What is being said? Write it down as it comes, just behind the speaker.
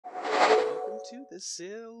to this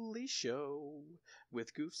silly show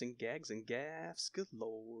with goofs and gags and gaffs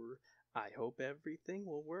galore. I hope everything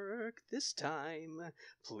will work this time.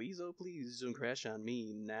 Please, oh please, don't crash on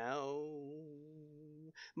me now.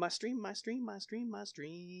 My stream, my stream, my stream, my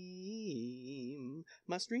stream.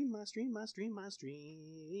 My stream, my stream, my stream, my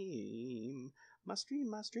stream. My stream,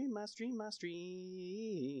 my stream, my stream, my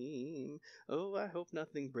stream. Oh, I hope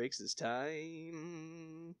nothing breaks this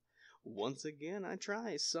time. Once again I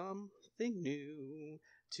try something new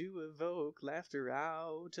to evoke laughter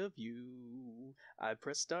out of you. I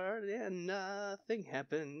pressed start and nothing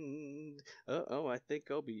happened. Uh-oh, I think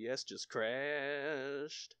OBS just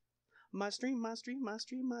crashed. My stream, my stream, my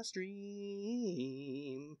stream, my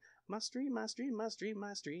stream. My stream, my stream, my stream,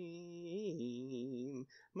 my stream.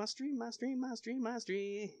 My stream, my stream, my stream, my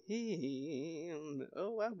stream.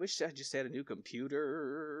 Oh, I wish I just had a new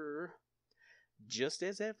computer. Just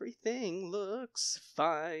as everything looks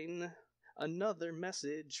fine, another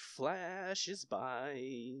message flashes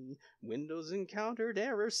by. Windows encountered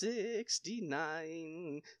error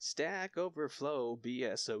 69. Stack Overflow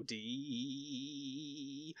BSOD.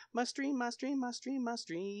 My stream, my stream, my stream, my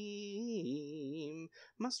stream.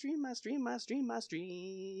 My stream, my stream, my stream, my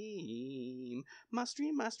stream. My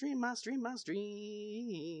stream, my stream, my stream, my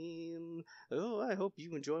stream. Oh, I hope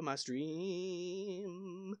you enjoy my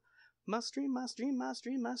stream. My stream, my stream, my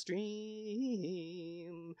stream, my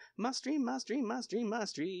stream. My stream, my stream, my stream, my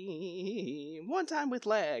stream. One time with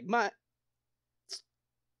lag. My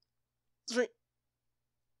stream.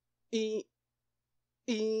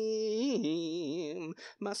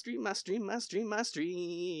 My stream, my stream, my stream, my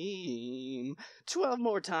stream. 12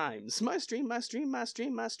 more times. My stream, my stream, my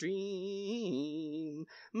stream, my stream.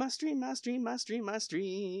 My stream, my stream, my stream, my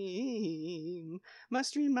stream. My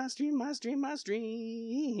stream, my stream, my stream, my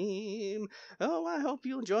stream. Oh, I hope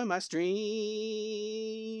you enjoy my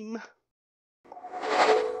stream.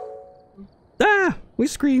 Ah! We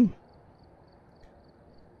scream.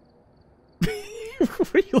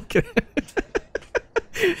 What are you looking at?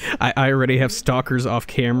 I already have stalkers off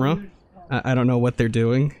camera. I don't know what they're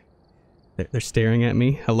doing. They're staring at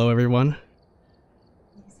me. Hello, everyone.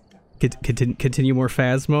 Continue more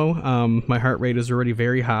Phasmo. My heart rate is already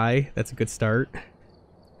very high. That's a good start.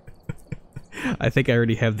 I think I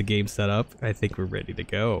already have the game set up. I think we're ready to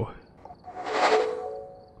go.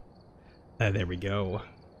 There we go.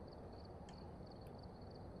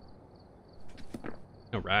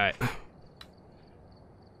 Alright.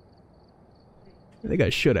 I think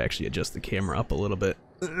I should actually adjust the camera up a little bit.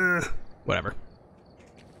 Whatever.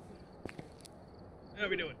 How are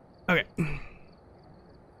we doing? Okay.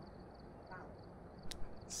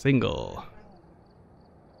 Single.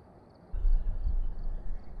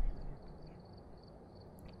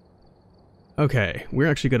 Okay, we're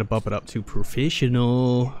actually gonna bump it up to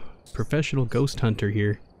professional ghost hunter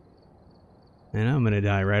here. And I'm gonna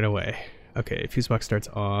die right away. Okay, fuse box starts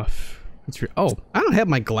off. Oh, I don't have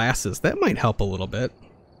my glasses. That might help a little bit.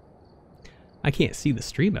 I can't see the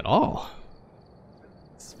stream at all.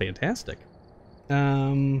 It's fantastic.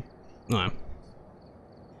 No.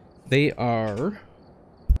 They are...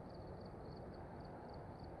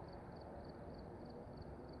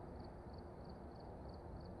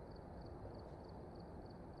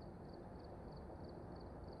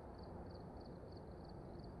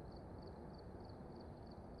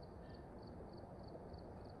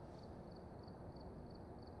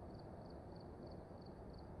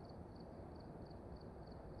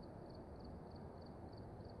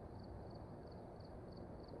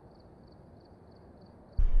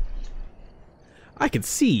 I can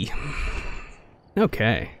see.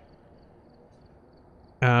 Okay.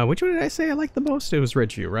 Which one did I say I liked the most? It was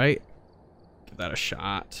Ridgeview, right? Give that a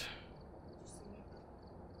shot.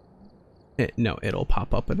 No, it'll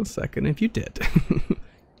pop up in a second if you did.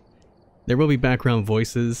 There will be background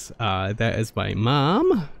voices. That is my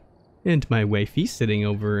mom and my wifey sitting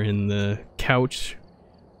over in the couch.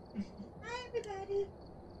 Hi,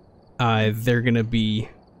 everybody. They're gonna be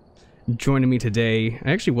joining me today.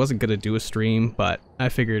 I actually wasn't gonna do a stream, but I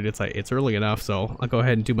figured it's early enough, so I'll go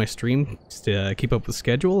ahead and do my stream just to keep up with the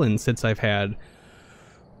schedule. And since I've had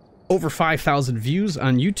over 5,000 views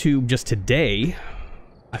on YouTube just today,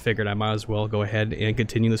 I figured I might as well go ahead and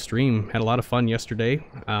continue the stream. Had a lot of fun yesterday.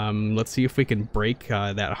 Let's see if we can break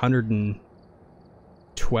that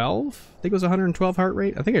 112. I think it was 112 heart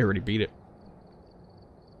rate. I think I already beat it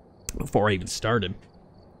before I even started.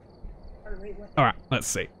 Alright, let's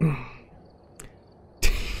see.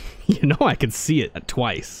 You know I can see it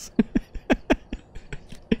twice.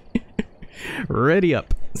 Ready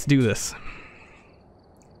up. Let's do this.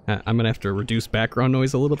 I'm gonna have to reduce background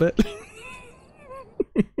noise a little bit.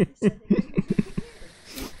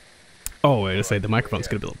 Oh, I say the microphone's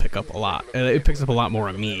gonna be able to pick up a lot. It picks up a lot more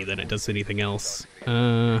of me than it does anything else.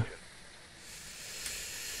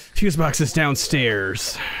 Fuse box is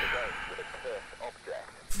downstairs.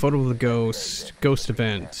 Photo of the ghost. Ghost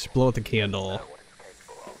event. Blow out the candle.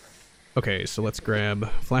 Okay, so let's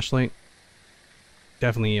grab flashlight.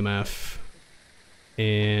 Definitely EMF.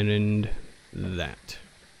 And that.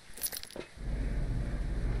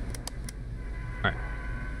 Alright.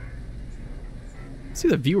 See,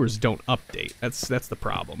 the viewers don't update. That's the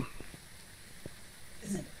problem.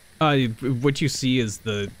 What you see is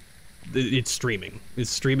it's streaming. It's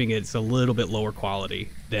streaming. It's a little bit lower quality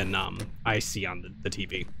than I see on the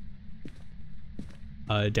TV.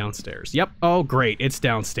 Downstairs. Yep. Oh, great. It's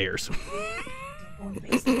downstairs.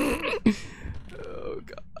 Oh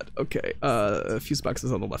god. Okay. Fuse box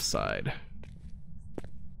is on the left side.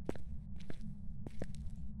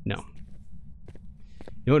 No.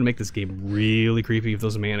 You know what would make this game really creepy if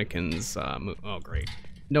those mannequins move. Oh, great.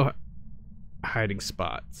 No hiding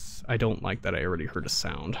spots. I don't like that. I already heard a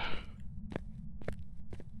sound.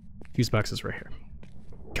 Fuse box is right here.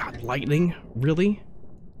 God, lightning? Really?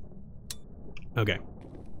 Okay.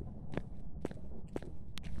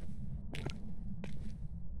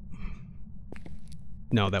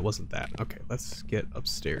 No, that wasn't that. Okay, let's get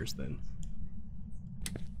upstairs then.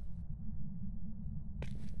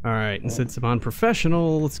 Alright, and since I'm on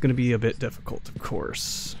professional, it's gonna be a bit difficult, of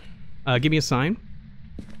course. Give me a sign.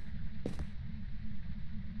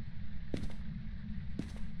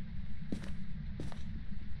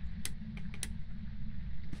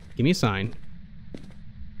 Give me a sign.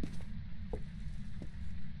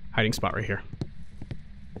 Hiding spot right here.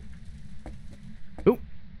 Ooh.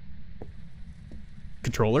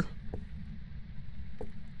 Controller.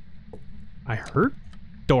 I heard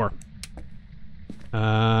door.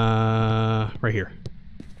 Right here.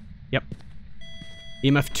 Yep.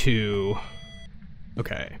 EMF 2.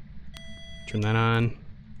 Okay. Turn that on.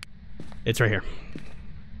 It's right here.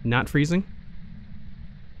 Not freezing.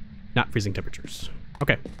 Not freezing temperatures.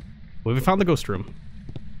 Okay. Well, we found the ghost room.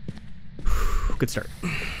 Good start.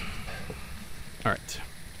 Alright.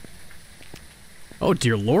 Oh,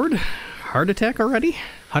 dear lord. Heart attack already?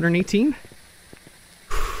 118?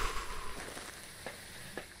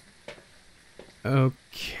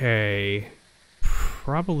 Okay.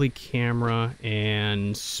 Probably camera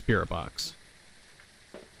and spirit box.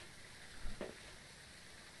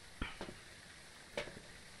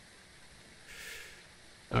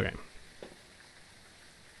 Okay.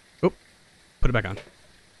 Oh, put it back on.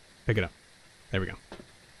 Pick it up. There we go.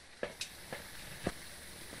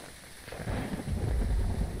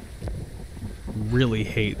 Really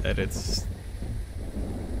hate that it's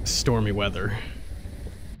stormy weather.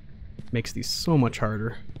 Makes these so much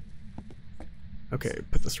harder. Okay,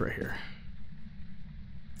 put this right here.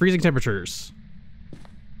 Freezing temperatures.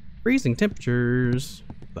 Freezing temperatures.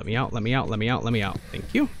 Let me out, let me out, let me out, let me out.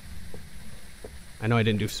 Thank you. I know I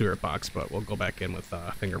didn't do sewer box, but we'll go back in with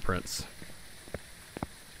fingerprints.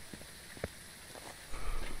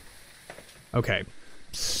 Okay,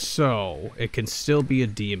 so it can still be a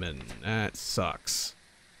demon. That sucks.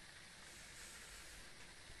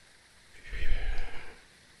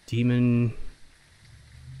 Demon.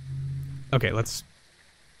 Okay, let's.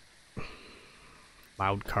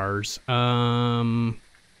 Loud cars. Well,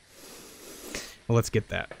 let's get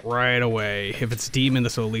that right away. If it's demon,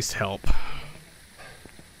 this will at least help.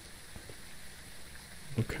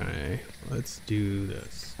 Okay, let's do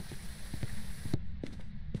this.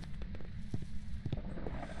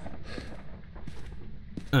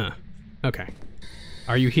 Okay.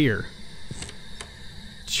 Are you here?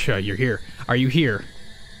 You're here. Are you here?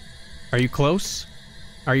 Are you close?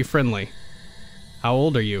 Are you friendly? How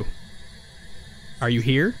old are you? Are you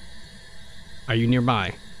here? Are you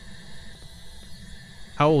nearby?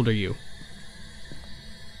 How old are you?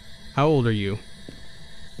 How old are you?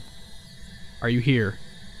 Are you here?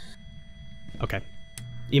 Okay.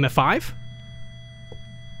 EMF 5?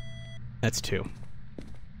 That's 2.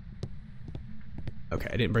 Okay,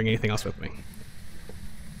 I didn't bring anything else with me.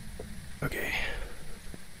 Okay.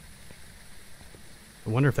 I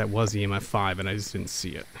wonder if that was EMF 5 and I just didn't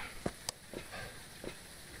see it.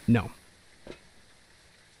 No.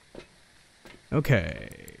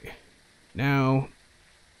 Okay. Now,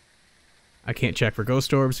 I can't check for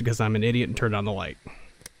ghost orbs because I'm an idiot and turned on the light.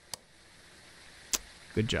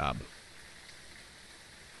 Good job.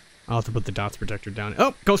 I'll have to put the dots protector down.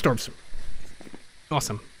 Oh, ghost orbs.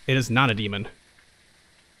 Awesome. It is not a demon.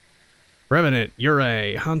 Revenant,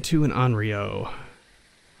 Yurei, Hantu, and Onryo.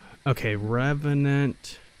 Okay,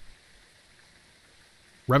 Revenant.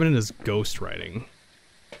 Revenant is ghost writing.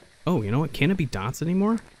 Oh, you know what? Can it be dots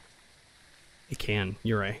anymore? It can.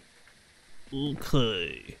 You're right.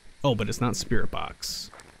 Okay. Oh, but it's not Spirit Box.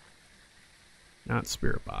 Not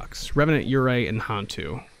Spirit Box. Revenant, Uri, and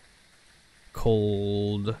Hantu.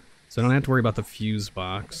 Cold. So I don't have to worry about the fuse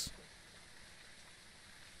box.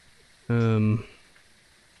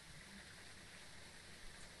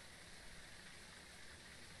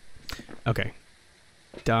 Okay.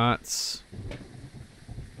 Dots.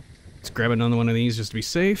 Let's grab another one of these just to be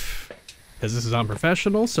safe. Because this is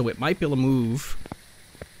unprofessional, so it might be able to move.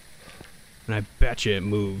 And I bet you it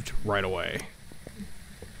moved right away.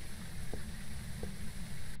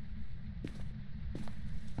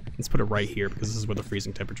 Let's put it right here because this is where the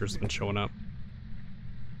freezing temperatures have been showing up.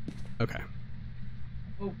 Okay.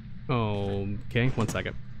 Okay, 1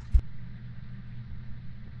 second.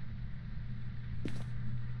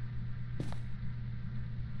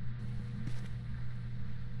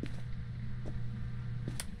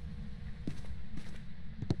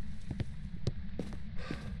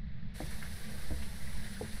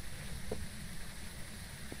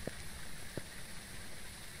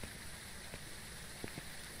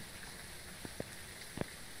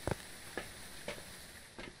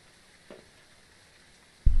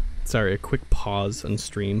 Sorry, a quick pause on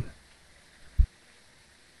stream.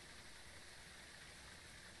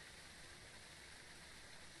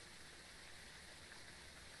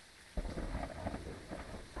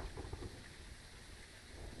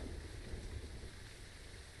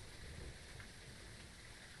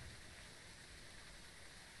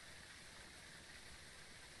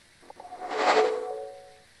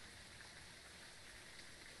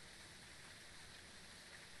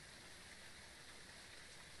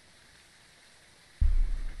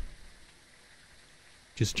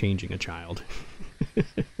 Just changing a child.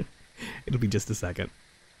 It'll be just a second.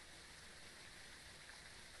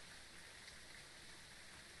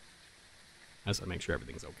 I just want to make sure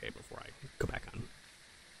everything's okay before I go back on.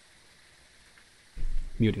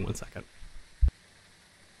 Muting 1 second.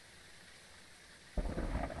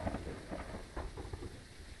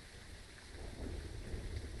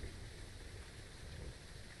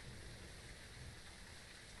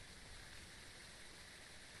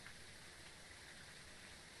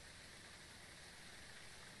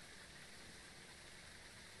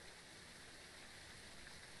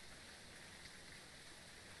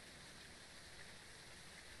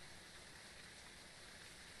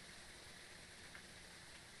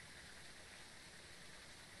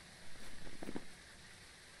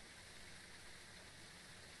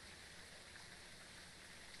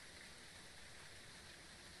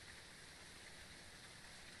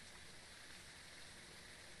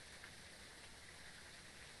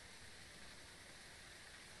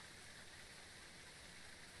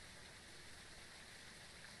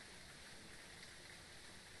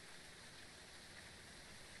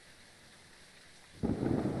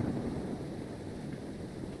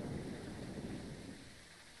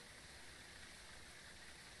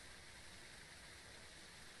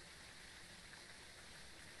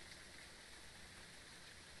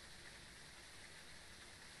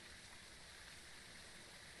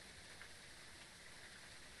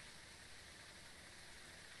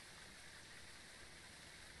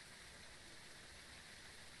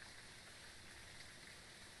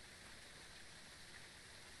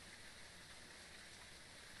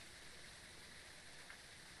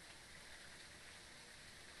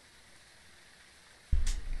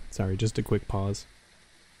 Sorry, just a quick pause.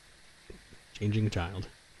 Changing a child.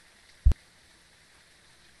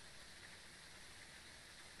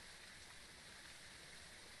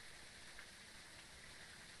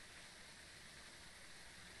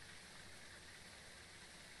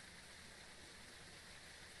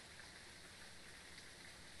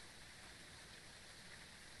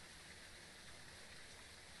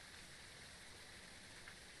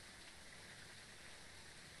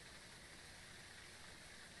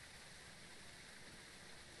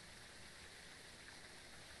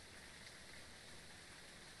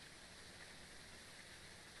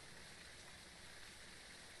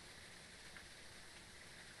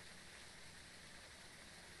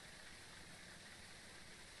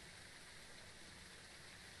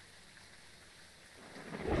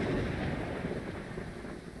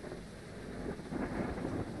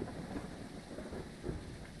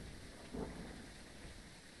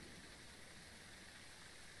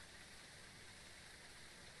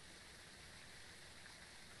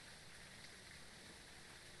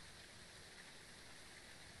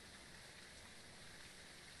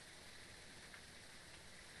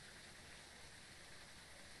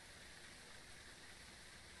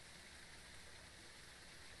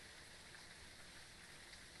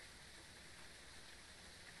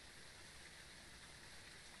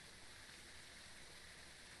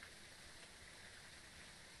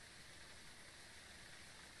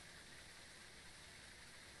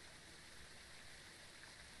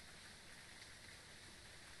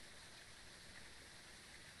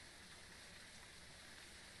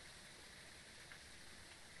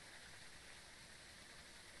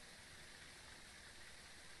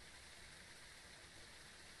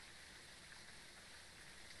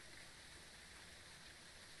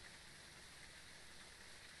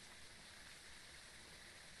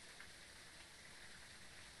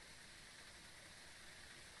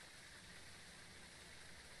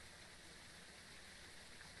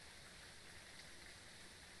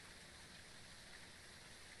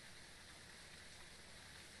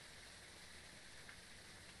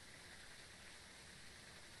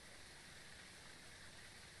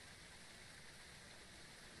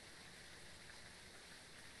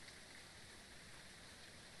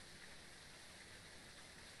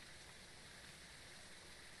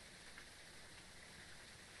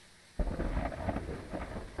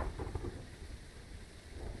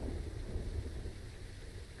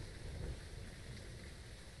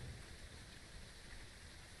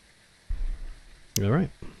 All right.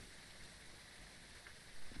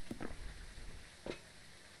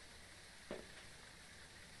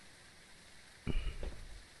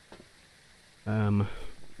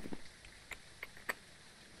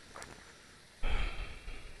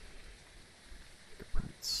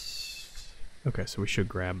 Okay, so we should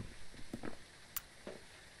grab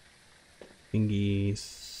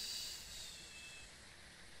thingies.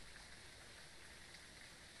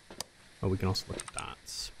 Oh, we can also look at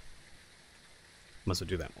dots. Might as well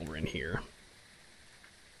do that while we're in here.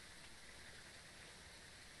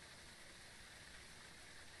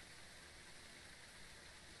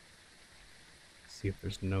 See if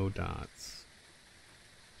there's no dots.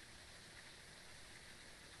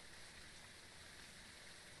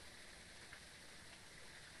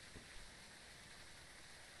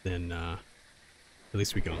 Then at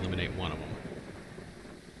least we can eliminate one of them.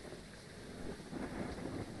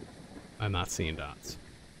 I'm not seeing dots.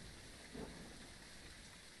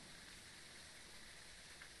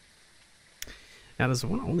 Now, does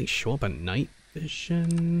one only show up at night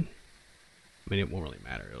vision? I mean, it won't really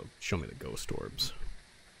matter. It'll show me the ghost orbs.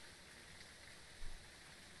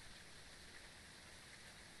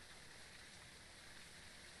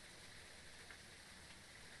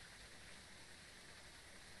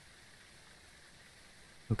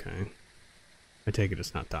 Okay. I take it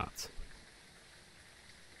it's not dots.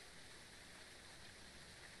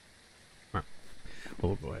 Alright.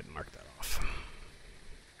 Well, we'll go ahead and mark that off.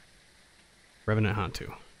 Revenant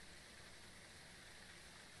Hantu.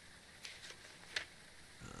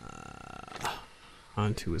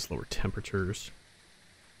 Hantu is lower temperatures.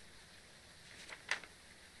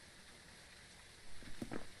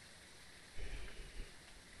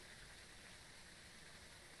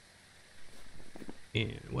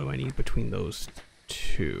 And what do I need between those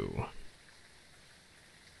two?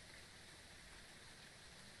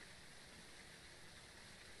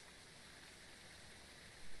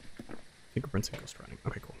 Fingerprints and ghost writing.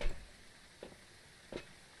 Okay, cool.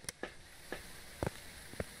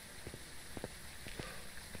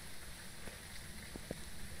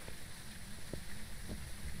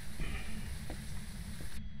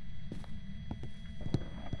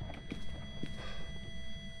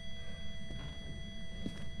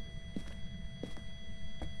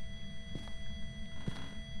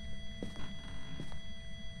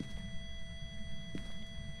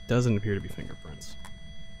 Doesn't appear to be fingerprints.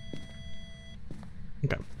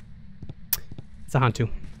 Okay. It's a Hantu.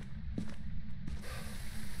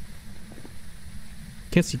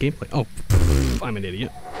 Can't see gameplay. Oh, I'm an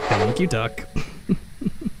idiot. Thank you, Duck.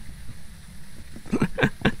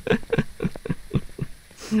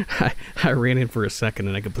 I ran in for a second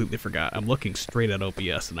and I completely forgot. I'm looking straight at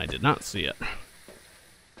OBS and I did not see it.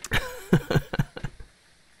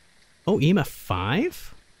 Oh, EMF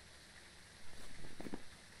 5?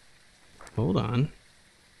 Hold on.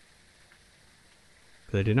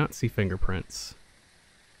 Because I did not see fingerprints.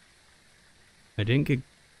 I didn't get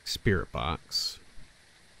spirit box.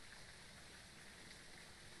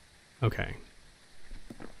 Okay.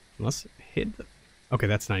 Unless it hit the... Okay,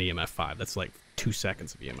 that's not EMF 5. That's like 2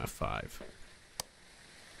 seconds of EMF 5.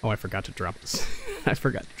 Oh, I forgot to drop this. I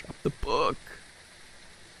forgot to drop the book.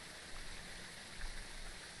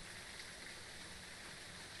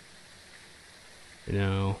 You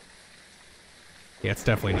know... Yeah, it's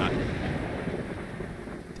definitely not...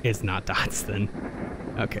 It's not dots, then.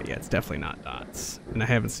 Okay, yeah, it's definitely not dots. And I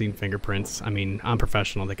haven't seen fingerprints. I mean, I'm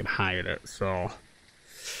professional, they can hide it, so...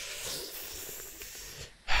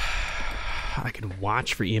 I can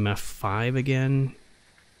watch for EMF 5 again.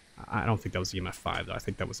 I don't think that was EMF 5, though. I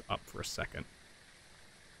think that was up for a second.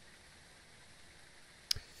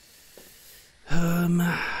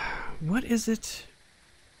 What is it?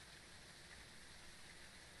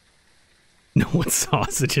 No one saw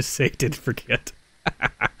sausages say did forget.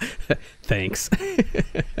 Thanks.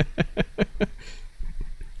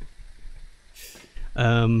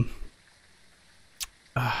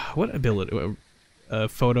 What ability?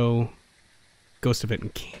 Photo, ghost event,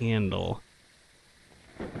 and candle.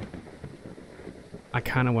 I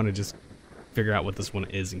kind of want to just figure out what this one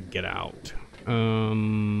is and get out.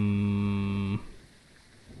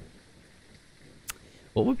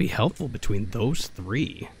 What would be helpful between those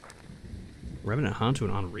three? Revenant Hantu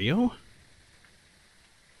and Onryo?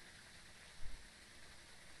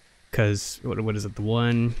 Because, what is it, the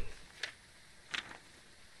one...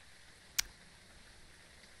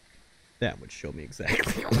 That would show me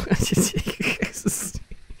exactly what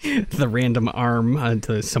the random arm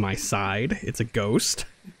to my side. It's a ghost.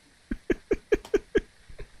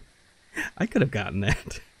 I could have gotten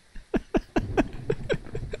that.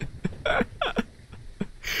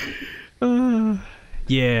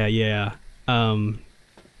 Yeah.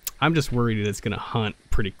 I'm just worried that it's gonna hunt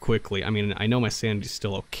pretty quickly. I mean, I know my sanity's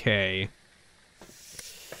still okay.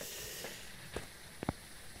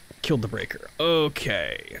 Killed the breaker.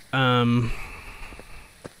 Okay. Now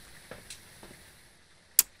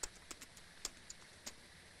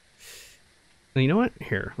you know what?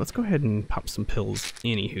 Here, let's go ahead and pop some pills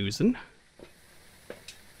anyhoosin'.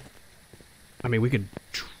 I mean, we could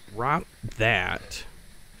drop that.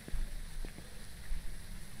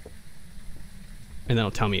 And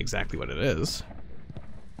that'll tell me exactly what it is.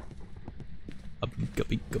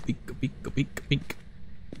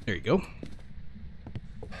 There you go.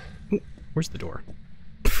 Ooh, where's the door?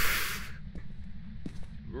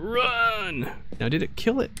 Run! Now, did it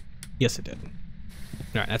kill it? Yes, it did.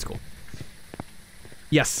 Alright, that's cool.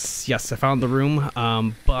 Yes, I found the room,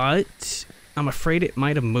 but I'm afraid it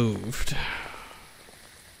might have moved.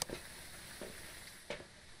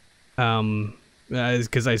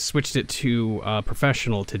 Because I switched it to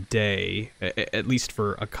professional today, at least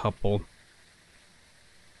for a couple.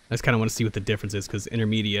 I just kind of want to see what the difference is, because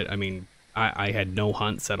intermediate, I mean, I had no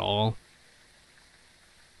hunts at all.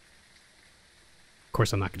 Of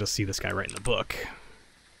course, I'm not going to see this guy right in the book.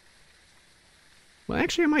 Well,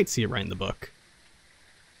 actually, I might see it right in the book.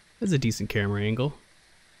 That's a decent camera angle.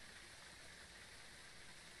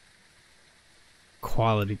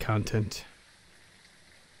 Quality content.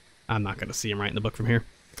 I'm not going to see him right in the book from here.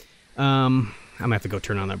 I'm going to have to go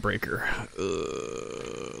turn on that breaker.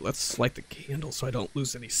 Let's light the candle so I don't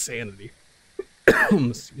lose any sanity.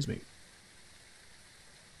 Excuse me.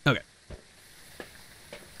 Okay.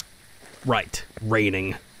 Right.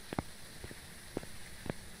 Raining.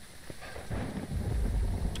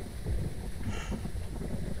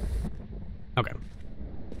 Okay.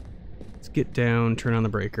 Let's get down, turn on the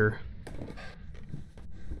breaker.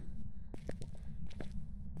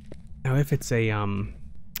 Now if it's a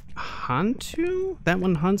Hantu, that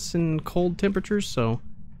one hunts in cold temperatures, so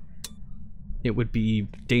it would be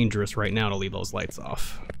dangerous right now to leave those lights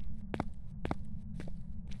off.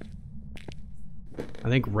 I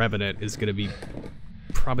think Revenant is going to be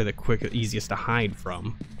probably the easiest to hide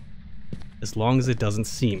from, as long as it doesn't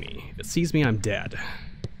see me. If it sees me, I'm dead.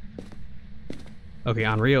 Okay,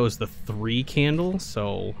 Onryo is the 3 candle,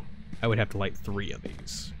 so I would have to light 3 of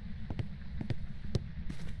these.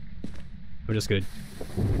 I'm just gonna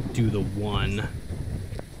do the 1.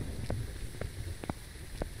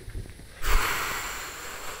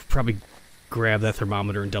 Probably grab that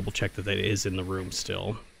thermometer and double check that it is in the room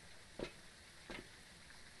still.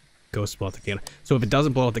 Ghost blow out the candle. So if it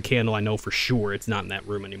doesn't blow out the candle, I know for sure it's not in that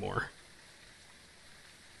room anymore.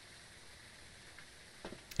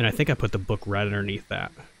 And I think I put the book right underneath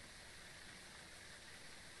that.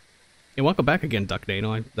 And welcome back again, Duck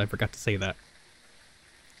Dano. I forgot to say that.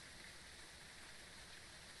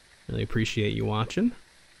 Really appreciate you watching.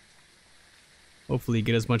 Hopefully you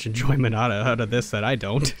get as much enjoyment out of this that I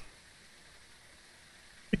don't.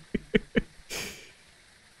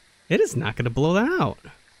 It is not going to blow that out.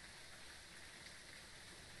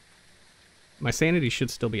 My sanity should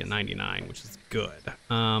still be at 99, which is good.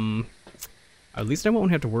 At least I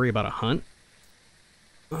won't have to worry about a hunt.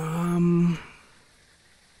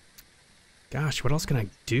 Gosh, what else can I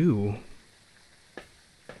do?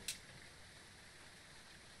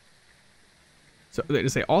 So they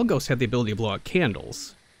say all ghosts have the ability to blow out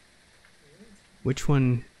candles. Which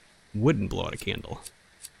one wouldn't blow out a candle?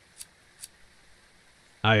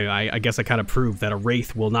 I guess I kind of proved that a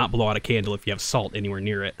wraith will not blow out a candle if you have salt anywhere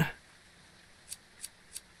near it.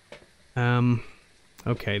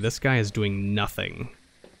 Okay, this guy is doing nothing.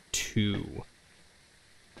 2.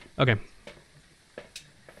 Okay.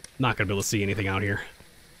 Not gonna be able to see anything out here.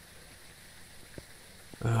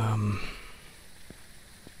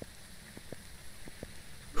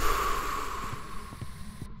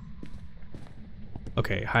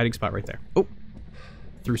 Okay, hiding spot right there. Oh!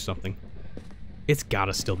 Threw something. It's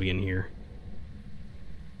gotta still be in here.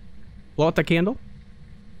 Blow out that candle.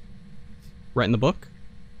 Right in the book.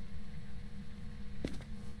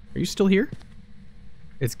 Are you still here?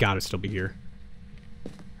 It's gotta still be here.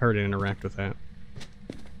 Heard it interact with that.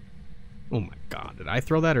 Oh my god, did I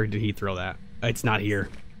throw that or did he throw that? It's not here.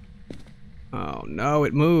 Oh no,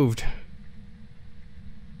 it moved.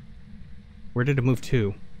 Where did it move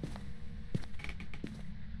to?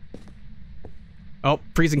 Oh,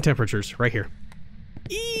 freezing temperatures, right here.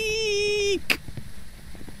 Eek!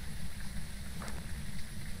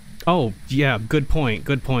 Oh, yeah, good point,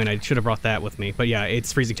 good point. I should have brought that with me. But yeah,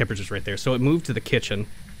 it's freezing temperatures right there. So it moved to the kitchen.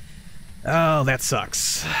 Oh, that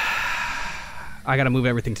sucks. I gotta move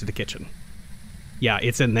everything to the kitchen. Yeah,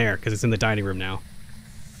 it's in there, because it's in the dining room now.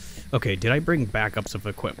 Okay, did I bring backups of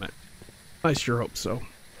equipment? I sure hope so.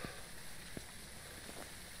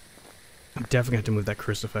 I'm definitely gonna have to move that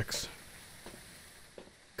crucifix.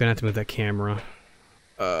 Gonna have to move that camera.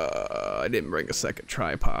 I didn't bring a second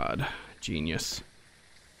tripod. Genius.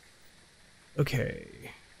 Okay.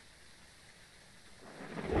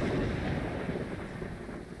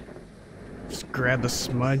 Just grab the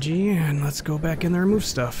smudgy and let's go back in there and move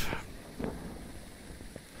stuff.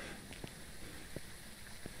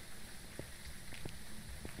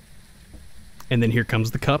 And then here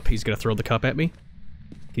comes the cup. He's gonna throw the cup at me.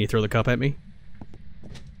 Can you throw the cup at me?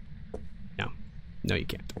 No. No, you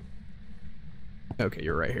can't. Okay,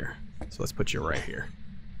 you're right here. So let's put you right here.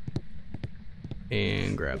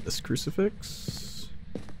 And grab this crucifix.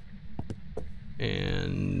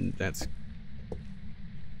 And that's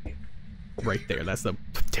right there. That's the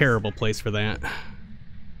terrible place for that.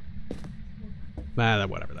 Ah,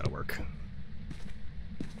 whatever, that'll work.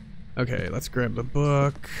 Okay, let's grab the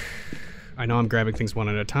book. I know I'm grabbing things one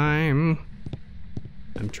at a time.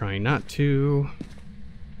 I'm trying not to.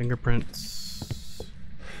 Fingerprints.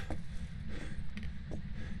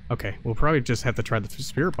 Okay, we'll probably just have to try the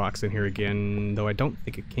spirit box in here again, though I don't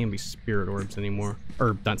think it can be spirit orbs anymore.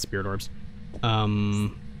 Or, not spirit orbs.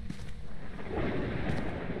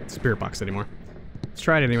 Spirit box anymore. Let's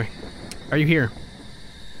try it anyway. Are you here?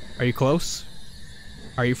 Are you close?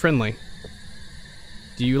 Are you friendly?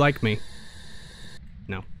 Do you like me?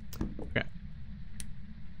 No. Okay.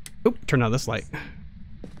 Oop, turn on this light.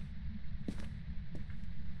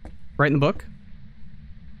 Right in the book?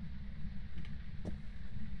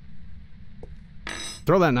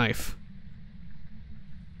 Throw that knife.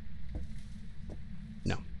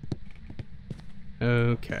 No.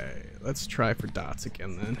 Okay, let's try for dots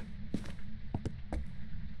again then.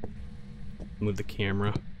 Move the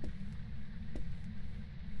camera.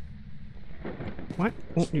 What?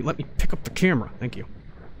 Won't you let me pick up the camera? Thank you.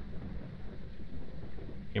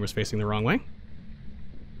 Camera's facing the wrong way.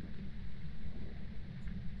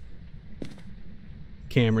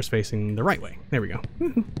 Camera's facing the right way. There we go.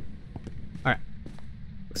 Alright.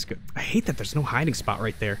 Looks good. I hate that there's no hiding spot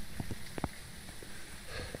right there.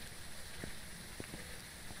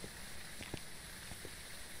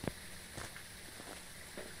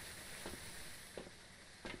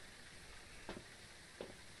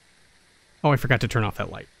 Oh, I forgot to turn off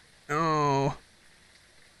that light. Oh.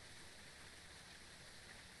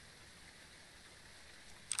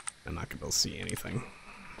 I'm not gonna be able to see anything.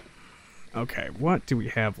 Okay, what do we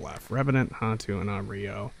have left? Revenant, Hantu, and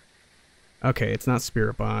Rio. Okay, it's not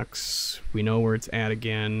Spirit Box. We know where it's at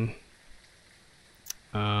again.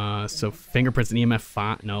 So fingerprints and EMF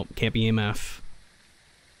 5. Nope, can't be EMF.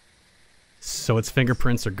 So it's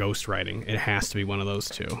fingerprints or ghost writing. It has to be one of those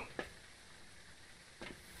two.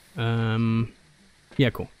 Yeah,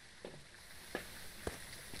 cool.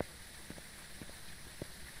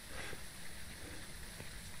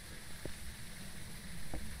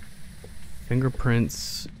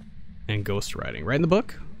 Fingerprints and ghost writing. Right in the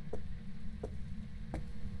book?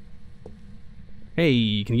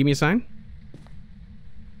 Hey, can you give me a sign?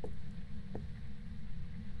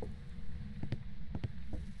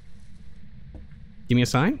 Give me a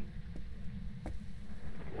sign?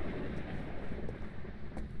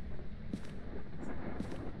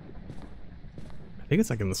 I think it's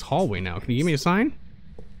like in this hallway now. Can you give me a sign?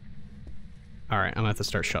 Alright, I'm gonna have to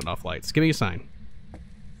start shutting off lights. Give me a sign.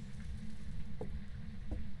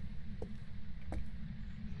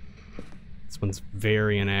 This one's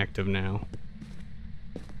very inactive now.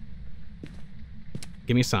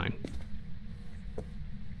 Give me a sign.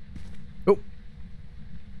 Oh!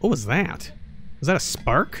 What was that? Was that a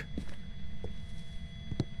spark?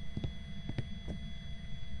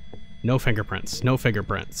 No fingerprints. No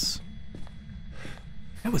fingerprints.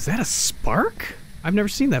 Oh, was that a spark? I've never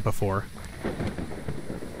seen that before.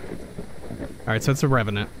 Alright, so it's a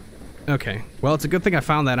revenant. Okay. Well, it's a good thing I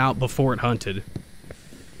found that out before it hunted.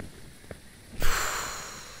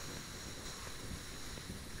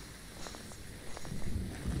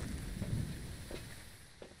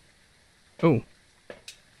 Oh.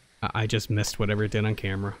 I just missed whatever it did on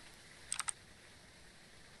camera.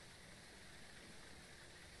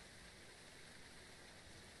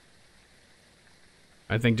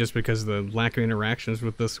 I think just because of the lack of interactions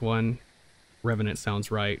with this one, Revenant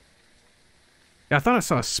sounds right. Yeah, I thought I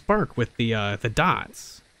saw a spark with the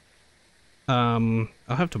dots. I'll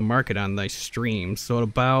have to mark it on the stream. So at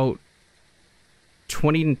about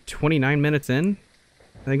 29 minutes in,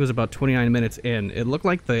 I think it was about 29 minutes in, it looked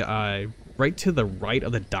like the right to the right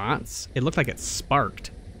of the dots, it looked like it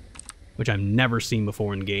sparked, which I've never seen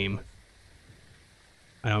before in game.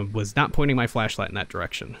 I was not pointing my flashlight in that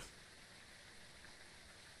direction.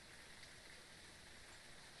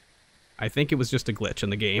 I think it was just a glitch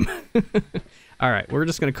in the game. Alright, we're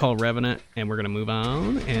just going to call Revenant, and we're going to move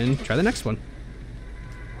on and try the next one.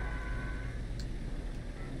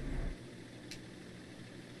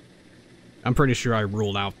 I'm pretty sure I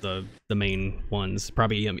ruled out the main ones.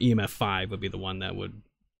 Probably EMF 5 would be the one that would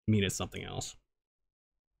mean it's something else.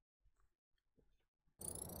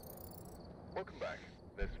 Welcome back.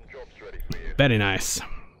 There's some jobs ready for you. Very nice.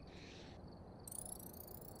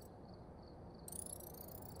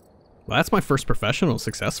 Well, that's my first professional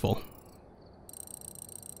successful.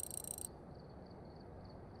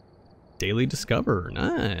 Daily Discover,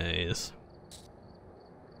 nice.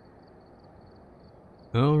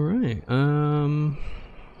 All right,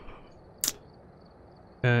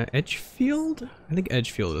 Edgefield? I think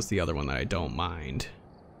Edgefield is the other one that I don't mind.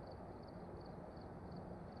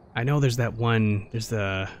 I know there's that one, there's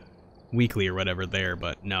the weekly or whatever there,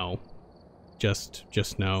 but no. Just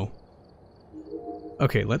no.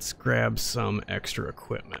 Okay, let's grab some extra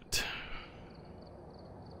equipment.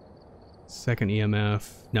 Second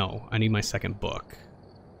EMF. No, I need my second book.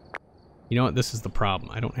 You know what? This is the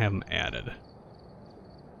problem. I don't have them added.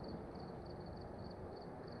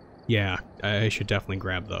 Yeah, I should definitely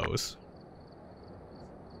grab those.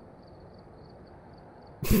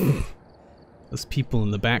 Those people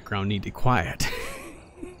in the background need to be quiet.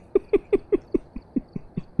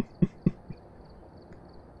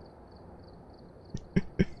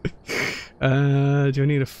 Do I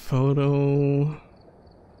need a photo?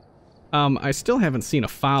 I still haven't seen a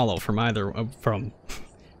follow from either from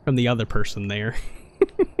the other person there.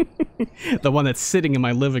 The one that's sitting in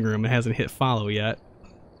my living room and hasn't hit follow yet.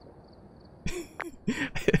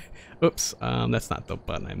 Oops, that's not the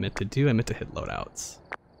button I meant to do. I meant to hit loadouts.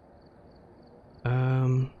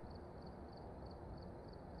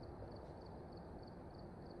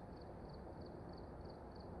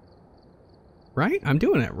 Right? I'm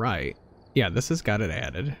doing it right. Yeah, this has got it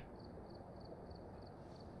added.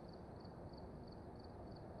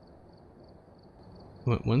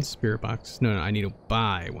 What, one spirit box? No, I need to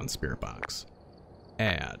buy one spirit box.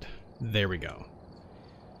 Add. There we go.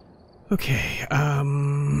 Okay,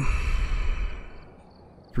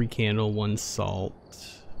 3 candle, 1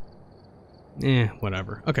 salt.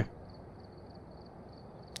 Whatever. Okay.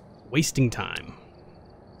 Wasting time.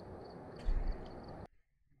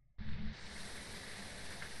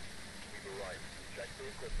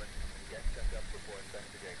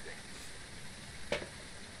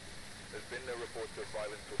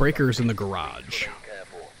 Breakers in the garage.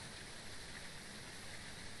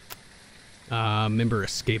 Member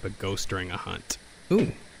escape a ghost during a hunt.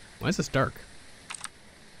 Ooh, why is this dark?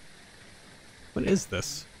 What is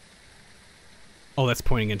this? Oh, that's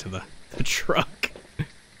pointing into the truck.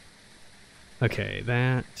 Okay,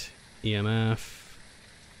 that, EMF,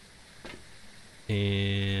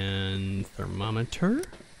 and thermometer.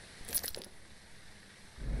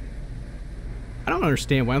 I don't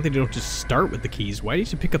understand why they don't just start with the keys. Why do you have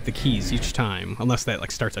to pick up the keys each time? Unless that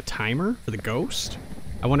like starts a timer for the ghost?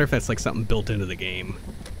 I wonder if that's like something built into the game.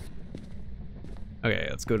 Okay,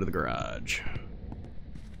 let's go to the garage.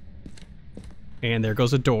 And there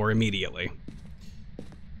goes a door immediately.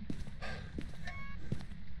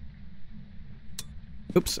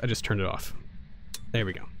 Oops, I just turned it off. There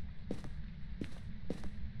we go.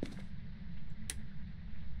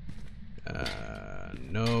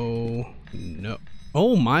 No.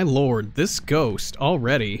 Oh my lord, this ghost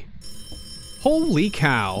already. Holy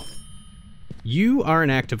cow. You are an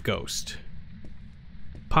active ghost.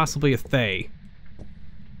 Possibly a Thay.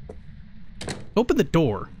 Open the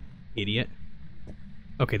door, idiot.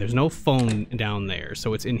 Okay, there's no phone down there,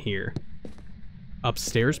 so it's in here.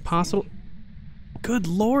 Upstairs, possible? Good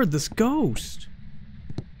lord, this ghost.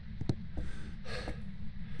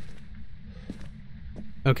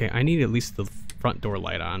 Okay, I need at least the front door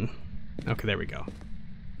light on. Okay, there we go.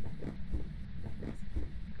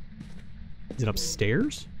 Is it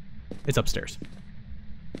upstairs? It's upstairs.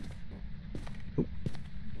 Ooh.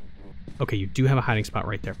 Okay, you do have a hiding spot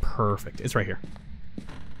right there. Perfect. It's right here.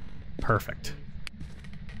 Perfect.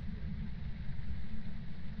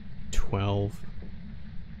 12,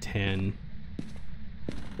 10,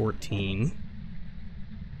 14,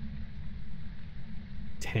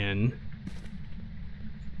 10,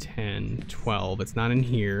 10, 12. It's not in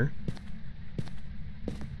here.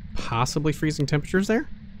 Possibly freezing temperatures there?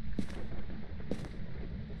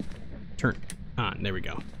 Turn on. There we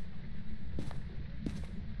go.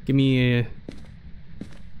 Give me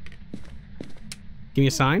a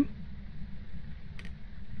sign.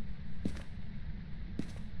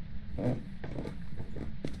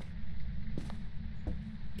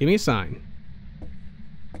 Give me a sign.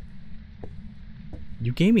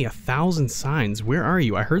 You gave me 1,000 signs. Where are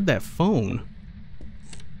you? I heard that phone.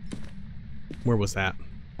 Where was that?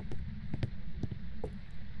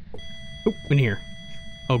 Oh, in here.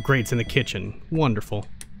 Oh, great, it's in the kitchen. Wonderful.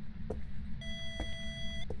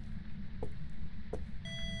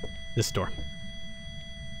 This door.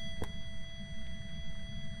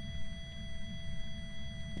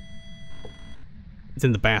 It's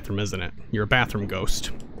in the bathroom, isn't it? You're a bathroom ghost.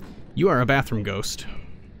 You are a bathroom ghost.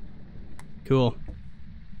 Cool.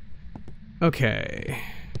 Okay.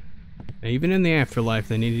 Now, even in the afterlife,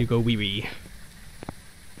 they need to go wee-wee.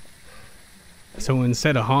 So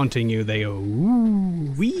instead of haunting you, they go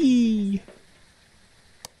ooh wee.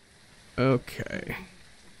 Okay.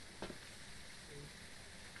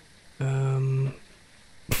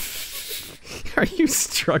 Are you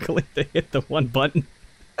struggling to hit the one button?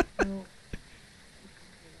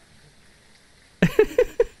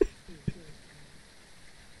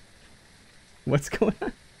 What's going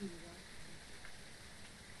on?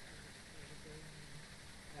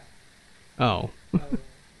 Oh.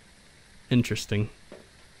 Interesting.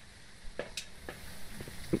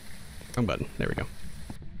 Wrong button. There we go.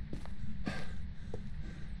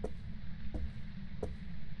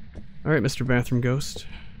 Alright, Mr. Bathroom Ghost.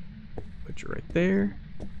 Put you right there.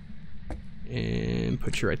 And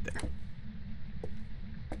put you right there.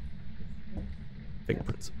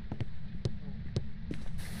 Fingerprints.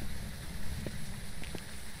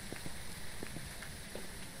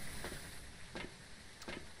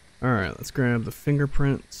 Alright, let's grab the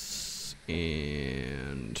fingerprints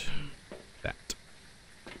and that.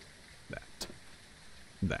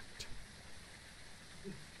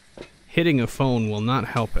 Hitting a phone will not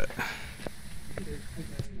help it.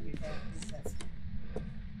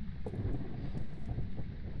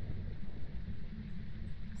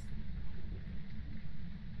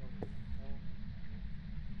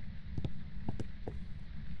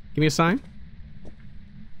 Give me a sign.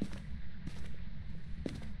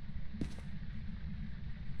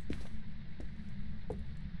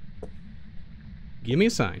 Give me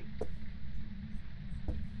a sign.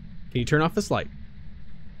 Can you turn off this light?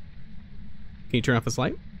 Can you turn off this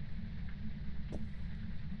light?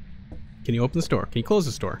 Can you open this door? Can you close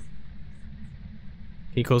this door?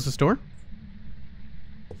 Can you close this door?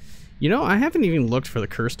 You know, I haven't even looked for the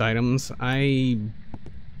cursed items. I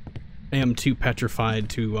am too petrified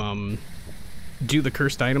to do the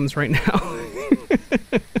cursed items right now.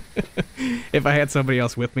 If I had somebody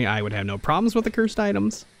else with me, I would have no problems with the cursed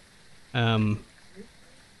items.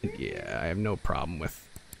 Yeah, I have no problem with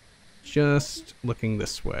just looking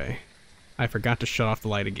this way. I forgot to shut off the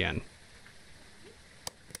light again.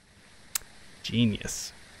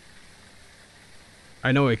 Genius.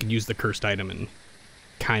 I know I could use the cursed item and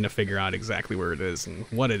kind of figure out exactly where it is and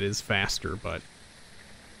what it is faster, but...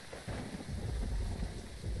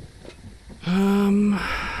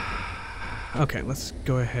 Okay, let's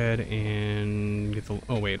go ahead and get the...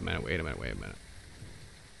 Oh, wait a minute.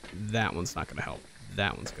 That one's not gonna help.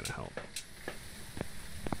 That one's gonna help.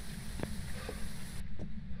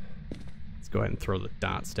 Let's go ahead and throw the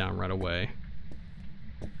dots down right away.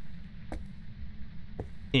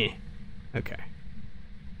 Okay.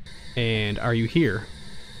 And are you here?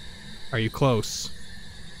 Are you close?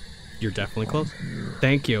 You're definitely close.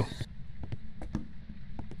 Thank you.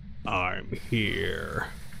 I'm here.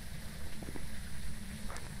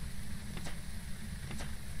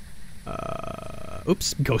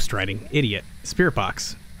 Oops, ghostwriting. Idiot. Spirit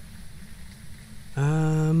box.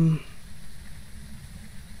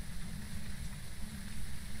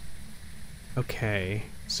 Okay.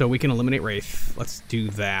 So we can eliminate Wraith. Let's do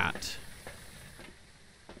that.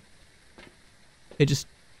 It just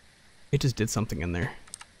did something in there.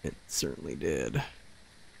 It certainly did.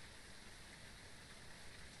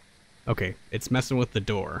 Okay, it's messing with the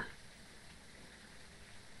door.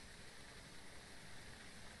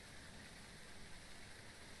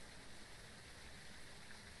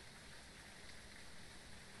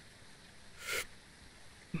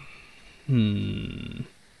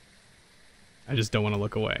 I just don't want to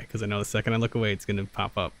look away, because I know the second I look away, it's going to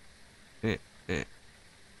pop up. Okay.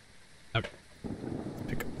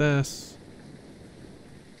 Pick up this.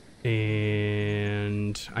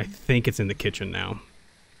 And I think it's in the kitchen now.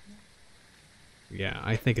 Yeah,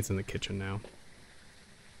 I think it's in the kitchen now.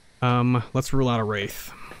 Let's rule out a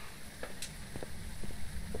Wraith.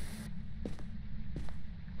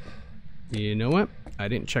 You know what? I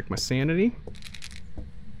didn't check my sanity.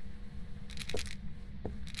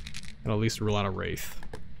 I'll at least rule out a Wraith.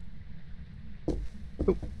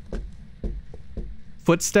 Ooh.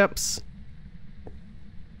 Footsteps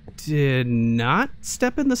did not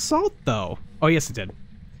step in the salt, though. Oh, yes, it did.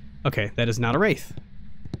 Okay, that is not a wraith.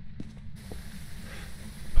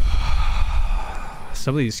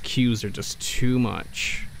 Some of these cues are just too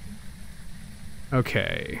much.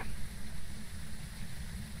 Okay.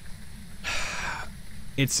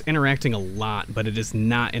 It's interacting a lot, but it is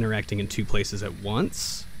not interacting in two places at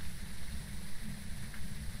once.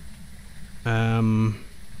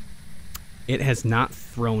 It has not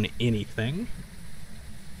thrown anything.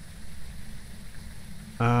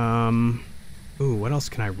 Ooh, what else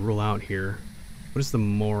can I rule out here? What is the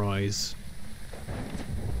Morois?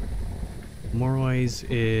 Morois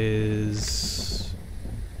is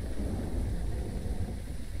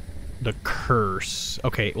the curse.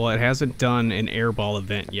 Okay, well, it hasn't done an airball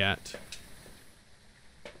event yet.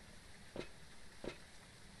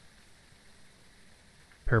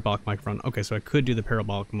 Parabolic microphone. Okay, so I could do the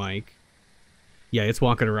parabolic mic. Yeah, it's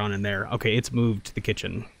walking around in there. Okay, it's moved to the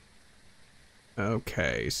kitchen.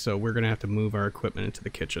 Okay, so we're gonna have to move our equipment into the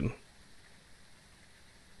kitchen.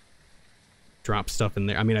 Drop stuff in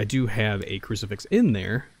there. I mean, I do have a crucifix in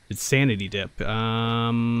there. It's sanity dip.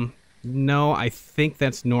 No, I think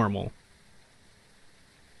that's normal.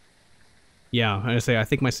 Yeah, I'm gonna say I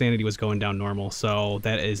think my sanity was going down normal, so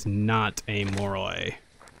that is not a Moroi.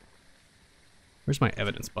 Where's my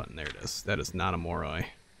evidence button? There it is. That is not a Moroi.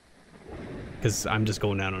 Because I'm just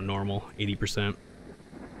going down on normal, 80%.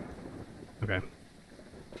 Okay.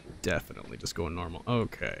 Definitely just going normal.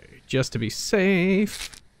 Okay, just to be safe.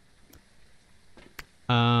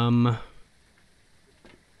 Grab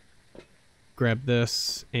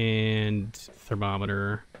this and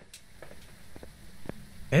thermometer.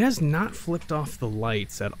 It has not flipped off the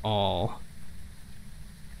lights at all.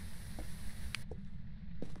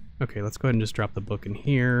 Okay, let's go ahead and just drop the book in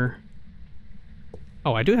here.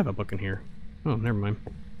 Oh, I do have a book in here. Oh, never mind.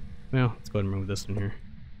 Well, let's go ahead and move this in here.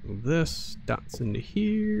 Move this, dots into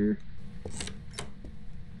here. And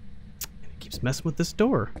it keeps messing with this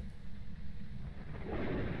door.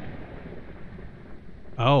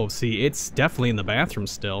 Oh, see, it's definitely in the bathroom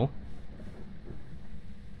still.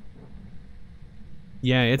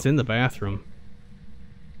 Yeah, it's in the bathroom.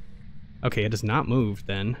 Okay, it has not moved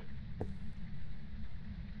then.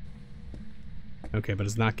 Okay, but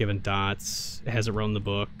it's not given dots. It hasn't written the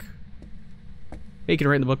book. Hey, can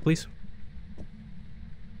you write in the book, please?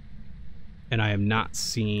 And I have not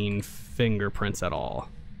seen fingerprints at all.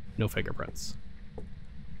 No fingerprints.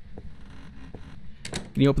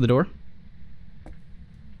 Can you open the door?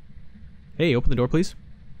 Hey, open the door, please.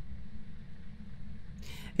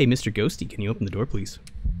 Hey, Mr. Ghosty, can you open the door, please?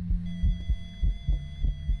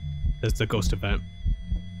 That's a ghost event.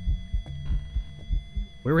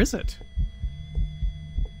 Where is it?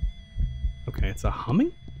 Okay, it's a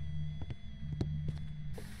humming?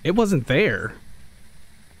 It wasn't there.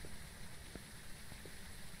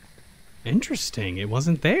 Interesting, it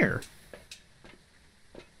wasn't there.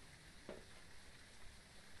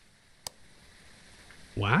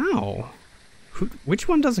 Wow. Which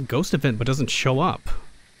one does a ghost event but doesn't show up?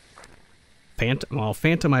 Phantom? Well,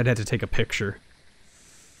 Phantom I'd have to take a picture.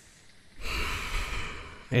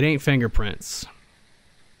 It ain't fingerprints.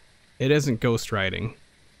 It isn't ghost writing.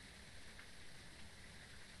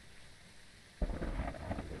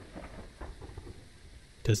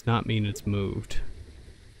 Does not mean it's moved.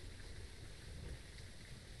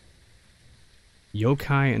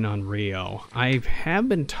 Yokai and Onryo. I have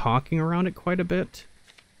been talking around it quite a bit,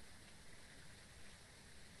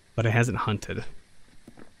 but it hasn't hunted.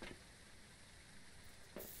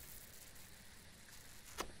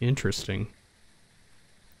 Interesting.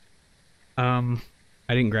 I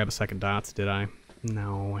didn't grab a second dots, did I?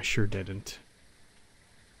 No, I sure didn't.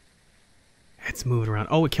 It's moving around.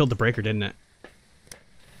 Oh, it killed the breaker, didn't it?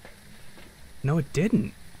 No, it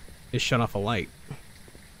didn't. It shut off a light.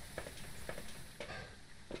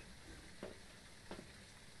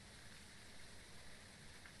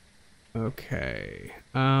 Okay.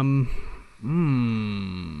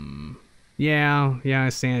 Yeah,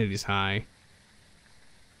 sanity's high.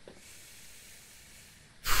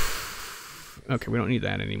 Okay, we don't need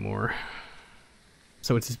that anymore.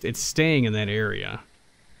 So it's staying in that area.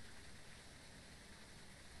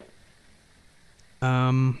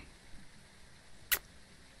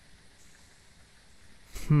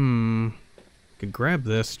 Could grab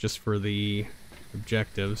this just for the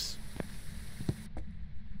objectives.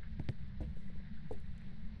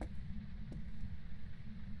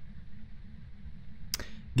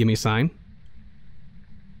 Give me a sign.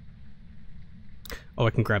 Oh,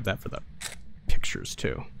 I can grab that for the pictures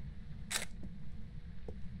too.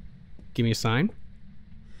 Give me a sign.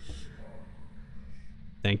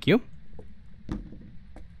 Thank you.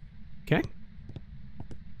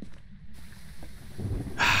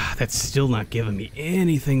 that's still not giving me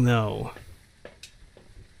anything, though.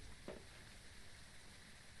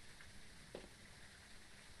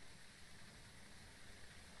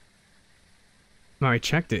 I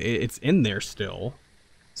checked it. It's in there still,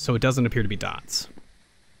 so it doesn't appear to be dots.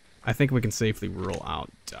 I think we can safely rule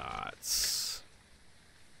out dots.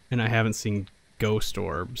 And I haven't seen ghost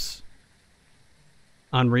orbs.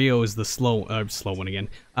 On Rio is the slow one again.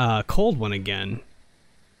 Cold one again.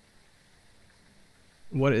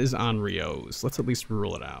 What is on Rio's? Let's at least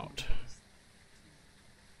rule it out.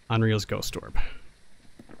 On Rio's ghost orb.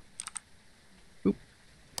 Oop.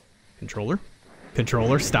 Controller.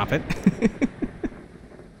 Controller, stop it.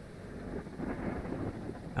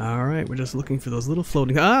 Alright, we're just looking for those little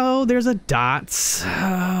floating... Oh, there's a dots.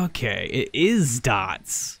 Okay, it is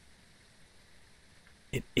dots.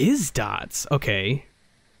 It is dots. Okay.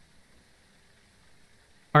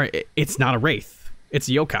 Alright, it's not a wraith. It's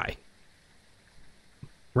a yokai.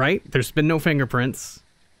 Right? There's been no fingerprints.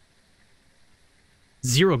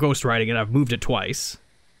 Zero ghost riding it. I've moved it twice.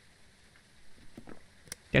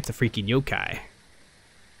 That's a freaking yokai.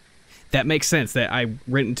 That makes sense that I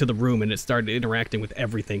went into the room and it started interacting with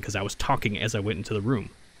everything because I was talking as I went into the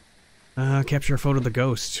room. Capture a photo of the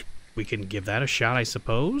ghost. We can give that a shot, I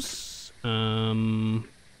suppose. I'm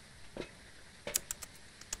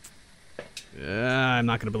not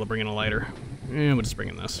going to be able to bring in a lighter. We'll just bring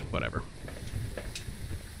in this. Whatever.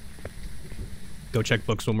 Go check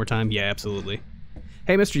books one more time? Yeah, absolutely.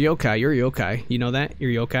 Hey, Mr. Yokai, you're a yokai. You know that?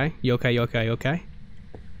 You're a yokai? Yokai, yokai, yokai?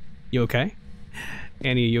 You okay?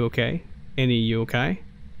 Annie, you okay? Annie, you okay?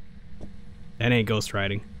 That ain't ghost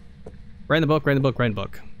riding. Write in the book, write in the book, write in the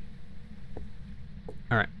book.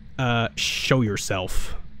 Alright. Show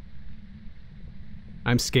yourself.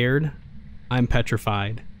 I'm scared. I'm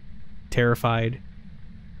petrified. Terrified.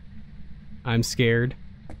 I'm scared.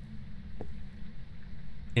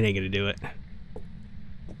 It ain't gonna do it.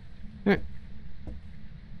 Alright.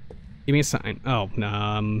 Give me a sign. Oh,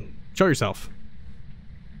 show yourself.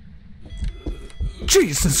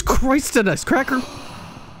 Jesus Christ, a nice cracker!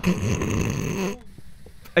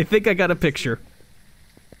 I think I got a picture.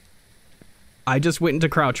 I just went into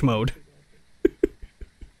crouch mode.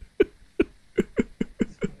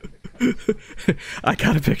 I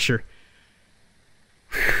got a picture.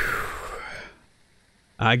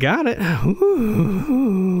 I got it.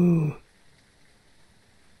 Ooh.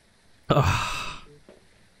 Oh,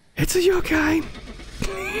 it's a yokai.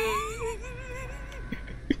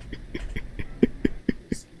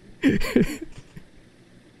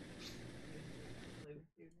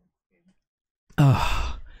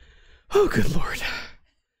 Oh. Oh, good lord.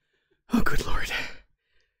 Oh, good lord.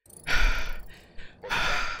 I've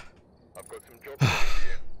got some jobs for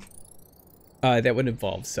you. That would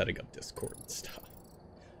involve setting up Discord and stuff.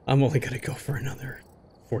 I'm only gonna go for another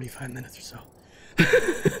 45 minutes or so.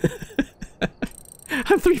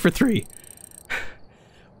 I'm 3 for 3.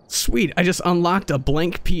 Sweet, I just unlocked a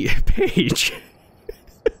blank page.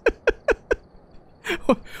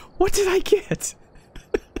 What did I get?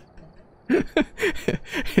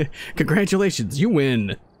 Congratulations, you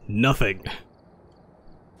win nothing.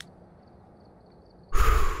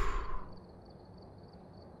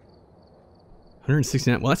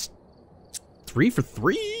 169. Well, that's 3 for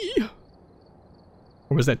 3.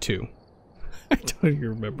 Or was that 2? I don't even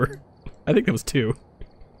remember. I think that was 2.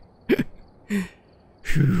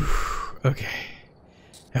 Whew. Okay.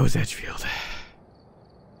 That was Edgefield.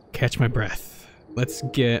 Catch my breath. Let's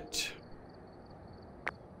get...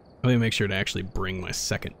 Let me make sure to actually bring my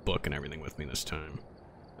second book and everything with me this time.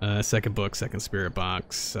 Second book, second spirit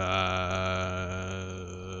box.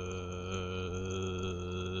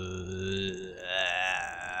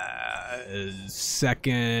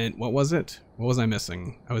 Second... What was it? What was I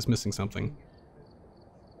missing? I was missing something.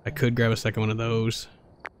 I could grab a second one of those.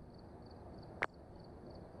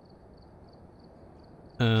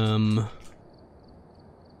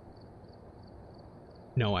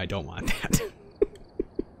 No, I don't want that.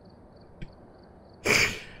 I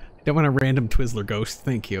don't want a random Twizzler ghost,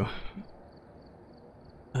 thank you.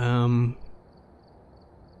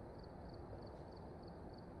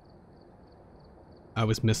 I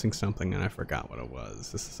was missing something and I forgot what it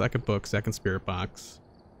was. This is the second book, second spirit box.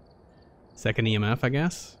 Second EMF, I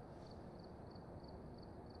guess?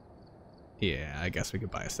 Yeah, I guess we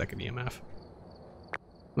could buy a second EMF.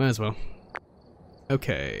 Might as well.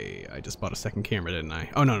 Okay, I just bought a second camera, didn't I?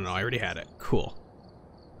 Oh, no, I already had it. Cool.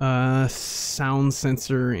 Sound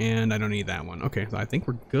sensor, and I don't need that one. Okay, so I think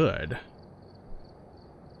we're good.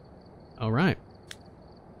 All right.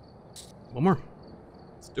 One more.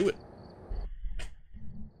 Let's do it.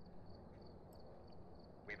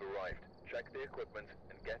 We've arrived. Check the the equipment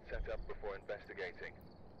and get set up before investigating.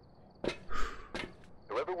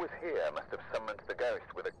 Whoever was here must have summoned the ghost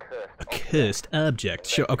with a cursed object.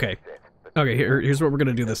 Sure. Okay. Okay. Here's what we're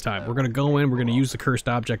gonna do this time. We're gonna go in. We're gonna use the cursed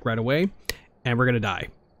object right away, and we're gonna die.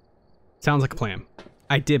 Sounds like a plan.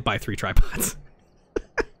 I did buy 3 tripods.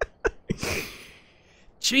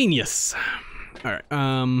 Genius. All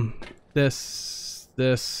right. This,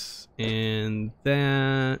 and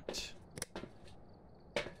that.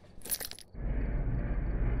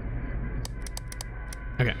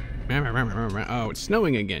 Okay. Oh, it's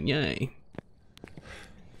snowing again. Yay.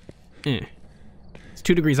 It's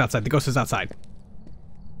 2 degrees outside. The ghost is outside.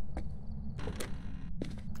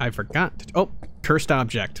 I forgot. Oh, cursed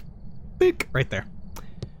object. Boop, right there.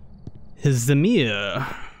 Zamir.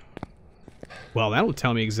 Well, that'll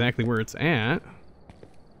tell me exactly where it's at.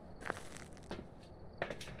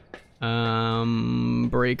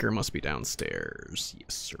 Breaker must be downstairs.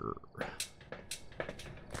 Yes, sir.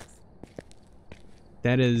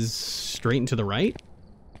 That is straight and to the right?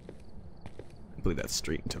 I believe that's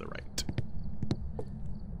straight and to the right.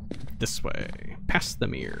 This way. Past the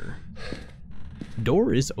mirror.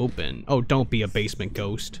 Door is open. Oh, don't be a basement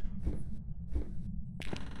ghost.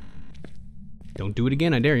 Don't do it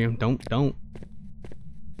again, I dare you. Don't. Well,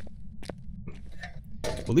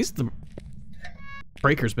 at least the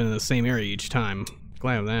breaker's been in the same area each time.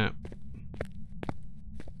 Glad of that.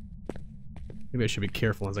 Maybe I should be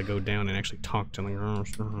careful as I go down and actually talk to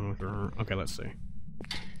them. Okay, let's see.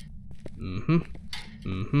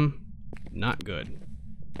 Not good.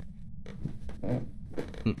 Let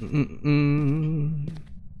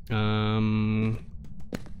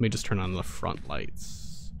me just turn on the front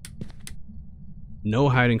lights. No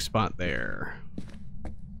hiding spot there.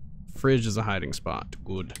 Fridge is a hiding spot.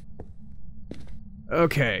 Good.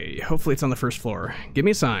 Okay, hopefully it's on the first floor. Give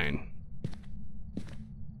me a sign.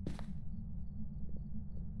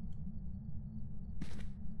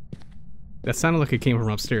 That sounded like it came from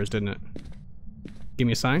upstairs, didn't it? Give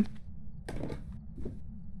me a sign.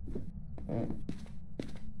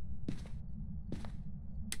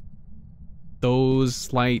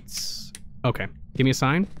 Those lights... Okay, give me a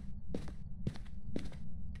sign.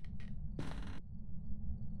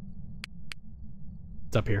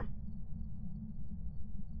 It's up here.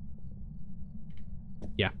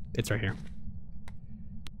 Yeah, it's right here.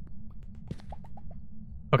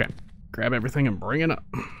 Okay, grab everything and bring it up.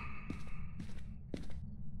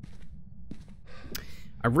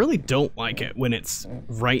 I really don't like it when it's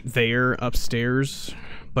right there upstairs,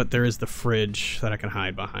 but there is the fridge that I can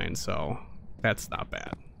hide behind, so that's not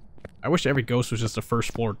bad. I wish every ghost was just a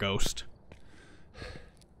first floor ghost.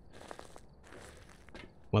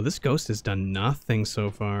 Well, this ghost has done nothing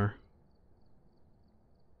so far.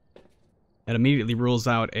 That immediately rules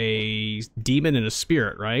out a demon and a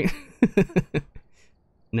spirit, right?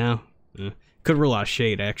 No. Could rule out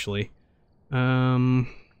shade, actually.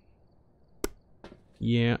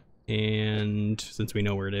 Yeah, and since we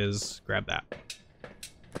know where it is, grab that.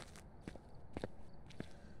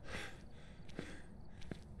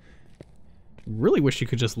 Really wish you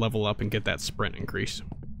could just level up and get that sprint increase.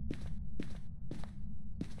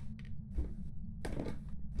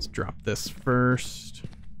 Let's drop this first.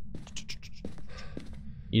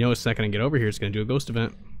 You know, a second I get over here, it's going to do a ghost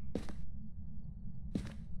event.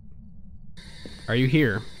 Are you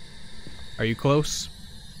here? Are you close?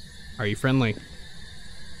 Are you friendly?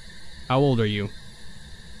 How old are you?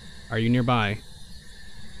 Are you nearby?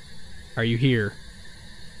 Are you here?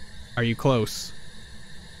 Are you close?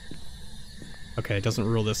 Okay, it doesn't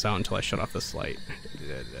rule this out until I shut off this light.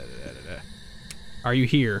 Are you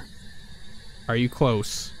here? Are you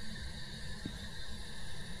close?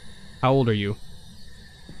 How old are you?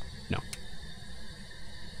 No.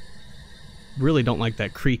 Really don't like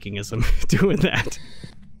that creaking as I'm doing that.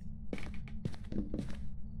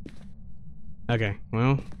 Okay,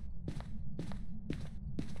 well...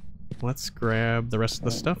 let's grab the rest of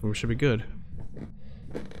the stuff and we should be good.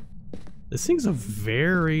 This thing's a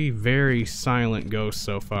very, very silent ghost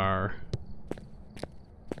so far.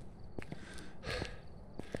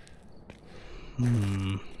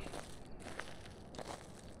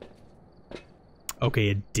 Okay,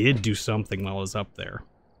 it did do something while I was up there.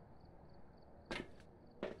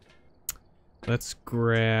 Let's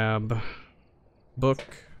grab book.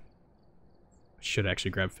 I should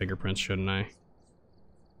actually grab fingerprints, shouldn't I?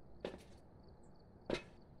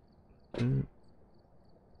 There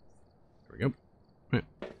we go.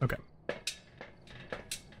 Okay.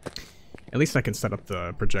 At least I can set up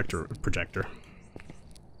the projector.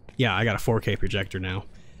 Yeah, I got a 4K projector now.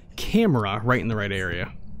 Camera right in the right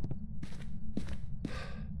area.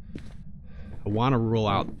 want to rule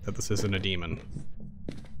out that this isn't a demon.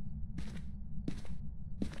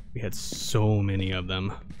 We had so many of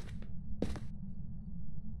them.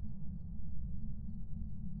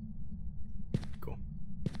 Cool.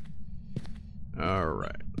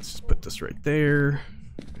 Alright, let's just put this right there.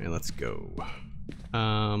 And let's go.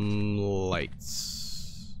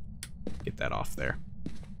 Lights. Get that off there.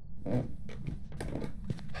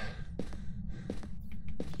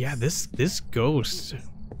 Yeah, this ghost.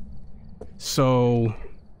 So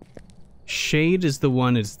Shade is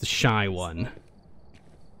the shy one.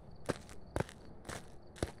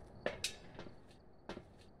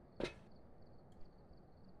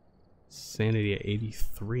 Sanity at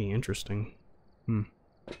 83, interesting. Moving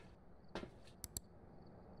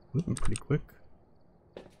pretty quick.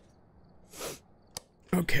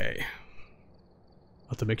 Okay. I'll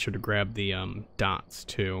have to make sure to grab the dots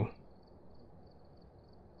too.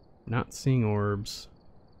 Not seeing orbs.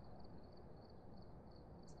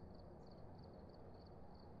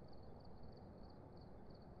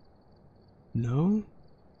 No?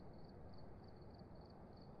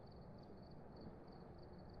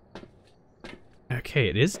 Okay,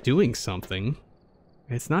 it is doing something.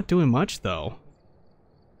 It's not doing much though.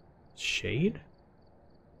 Shade?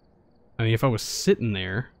 I mean, if I was sitting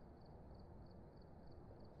there...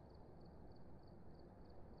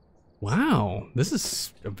 Wow, this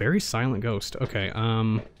is a very silent ghost. Okay,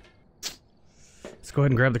 let's go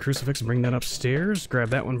ahead and grab the crucifix and bring that upstairs. Grab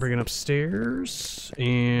that one, bring it upstairs.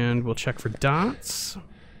 And we'll check for dots.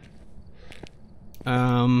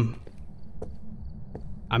 I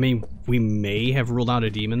mean, we may have ruled out a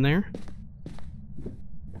demon there.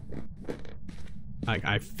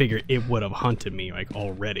 I figured it would have hunted me, like,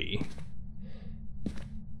 already.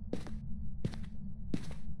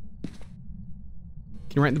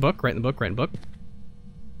 Can you write in the book? Write in the book, write in the book.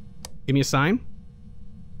 Give me a sign.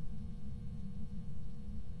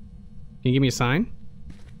 Can you give me a sign?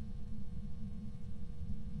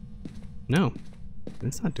 No.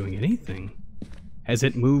 It's not doing anything. Has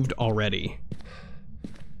it moved already?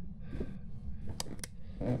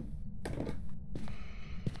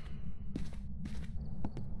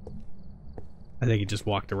 I think it just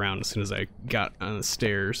walked around as soon as I got on the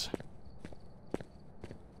stairs.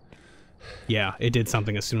 Yeah, it did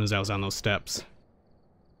something as soon as I was on those steps.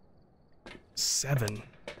 7.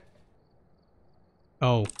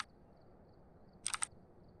 Oh.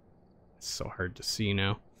 It's so hard to see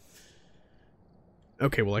now.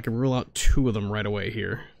 Okay, well I can rule out 2 of them right away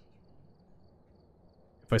here.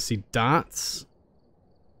 If I see dots,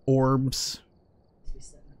 orbs,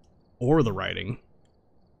 or the writing.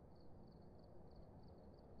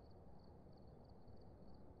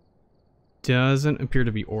 Doesn't appear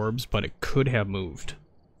to be orbs, but it could have moved.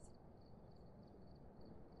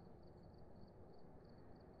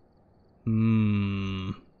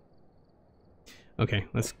 Okay,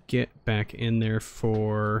 let's get back in there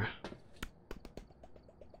for...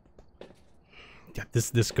 Yeah,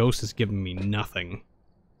 this ghost is giving me nothing.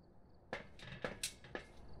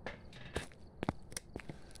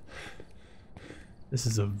 This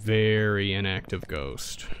is a very inactive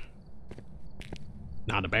ghost.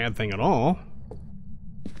 Not a bad thing at all.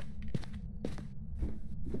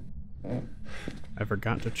 I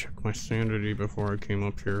forgot to check my sanity before I came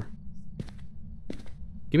up here.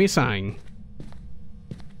 Give me a sign.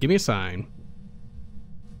 Give me a sign.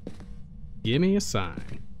 Give me a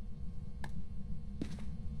sign.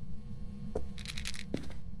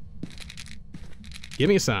 Give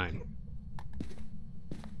me a sign.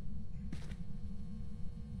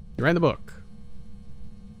 You're in the book.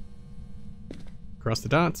 Cross the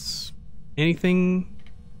dots. Anything?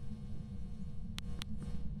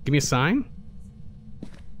 Give me a sign?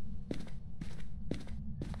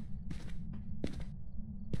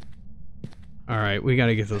 Alright, we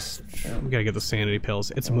gotta get those. We gotta get the sanity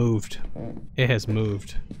pills. It's moved. It has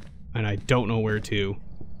moved. And I don't know where to.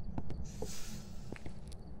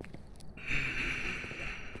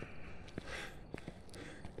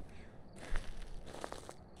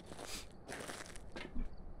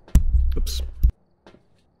 Oops.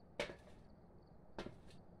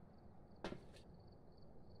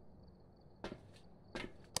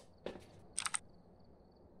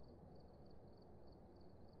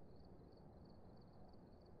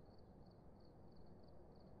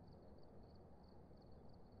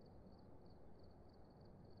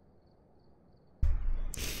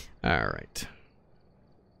 All right.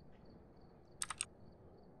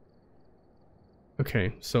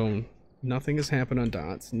 Okay, so nothing has happened on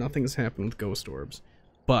dots. Nothing has happened with ghost orbs.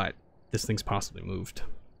 But this thing's possibly moved.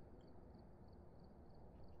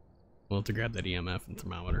 We'll have to grab that EMF and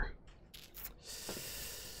thermometer.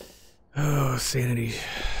 Oh, sanity.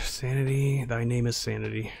 Sanity. Thy name is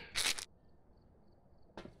Sanity.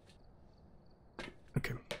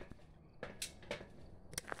 Okay.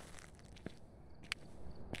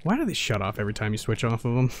 Why do they shut off every time you switch off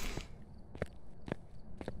of them?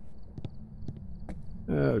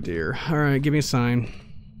 Oh dear. Alright, give me a sign.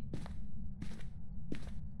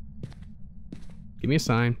 Give me a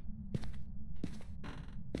sign.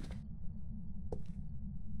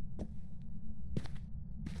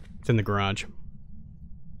 It's in the garage.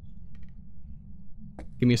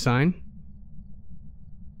 Give me a sign.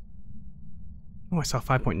 Oh, I saw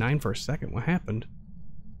 5.9 for a second. What happened?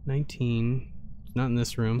 19. It's not in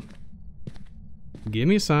this room. Give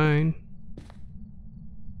me a sign.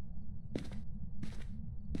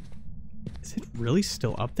 Is it really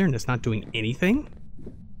still up there and it's not doing anything?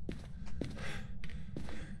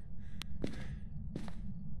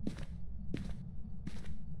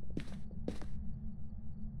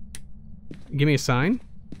 Give me a sign.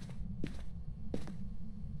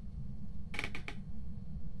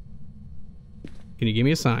 Can you give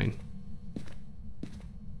me a sign?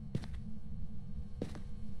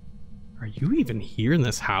 Are you even here in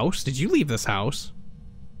this house? Did you leave this house?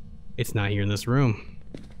 It's not here in this room.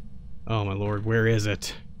 Oh my lord, where is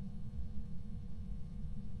it?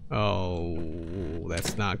 Oh,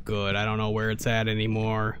 that's not good. I don't know where it's at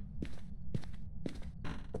anymore.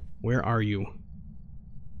 Where are you?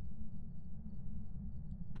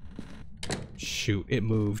 Shoot, it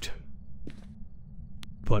moved.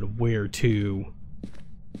 But where to?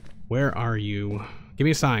 Where are you? Give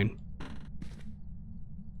me a sign.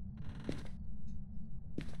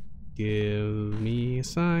 Give me a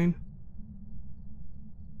sign.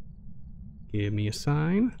 Give me a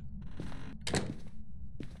sign.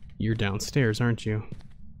 You're downstairs, aren't you?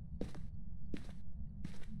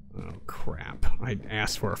 Oh, crap. I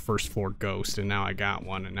asked for a first floor ghost, and now I got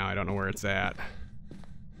one, and now I don't know where it's at.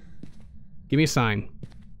 Give me a sign.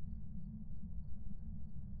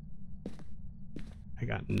 I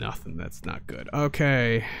got nothing. That's not good.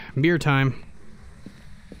 Okay. Beer time.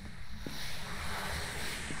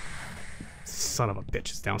 Son of a bitch.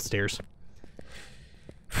 It's downstairs.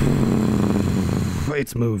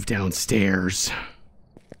 It's moved downstairs.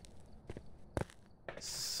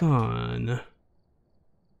 Son.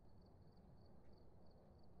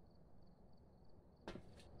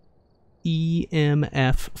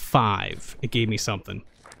 EMF 5. It gave me something.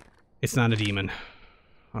 It's not a demon.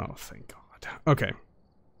 Oh, thank God. Okay.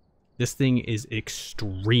 This thing is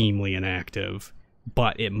extremely inactive,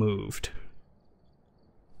 but it moved.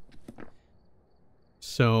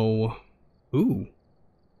 So, ooh.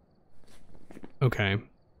 Okay.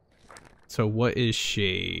 So what is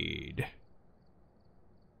shade?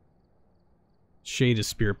 Shade is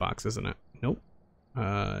spirit box, isn't it? Nope.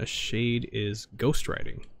 Shade is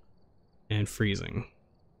ghostwriting and freezing.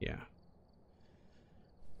 Yeah.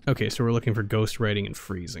 Okay, so we're looking for ghostwriting and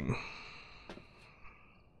freezing.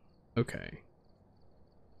 Okay.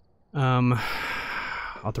 I'll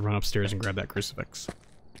have to run upstairs and grab that crucifix.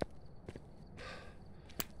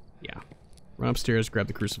 Yeah. Run upstairs, grab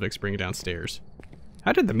the crucifix, bring it downstairs.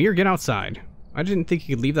 How did the mirror get outside? I didn't think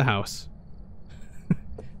he could leave the house.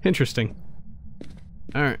 Interesting.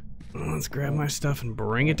 Alright. Let's grab my stuff and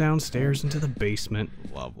bring it downstairs into the basement.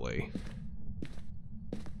 Lovely.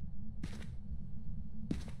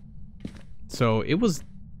 So it was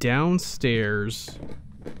downstairs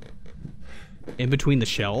in between the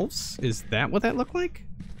shelves? Is that what that looked like?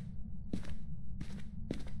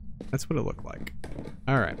 That's what it looked like.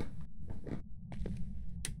 Alright.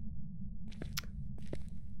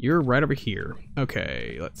 You're right over here.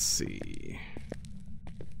 Okay, let's see.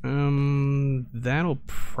 That'll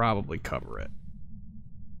probably cover it.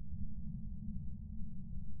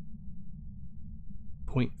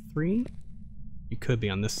 0.3? You could be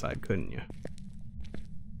on this side, couldn't you?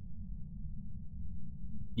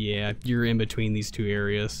 Yeah, you're in between these two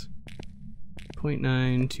areas.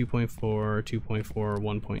 0.9, 2.4, 2.4,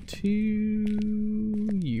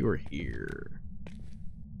 1.2. You're here.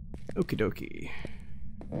 Okie dokie.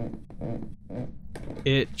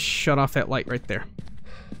 It shut off that light right there.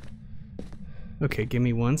 Okay, give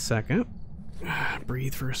me 1 second.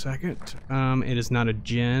 Breathe for a second. It is not a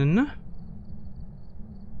gen.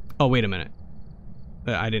 Oh, wait a minute.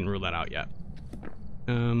 I didn't rule that out yet.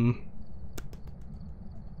 Can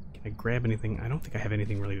I grab anything? I don't think I have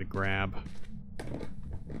anything really to grab.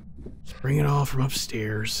 Just bring it all from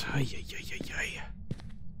upstairs. Ay, ay, ay, ay, ay.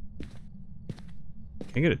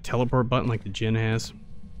 Can I get a teleport button like the Jinn has?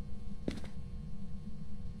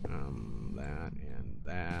 That and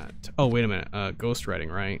that. Oh, wait a minute. Ghostwriting,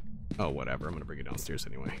 right? Oh, whatever. I'm gonna bring it downstairs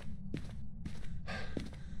anyway.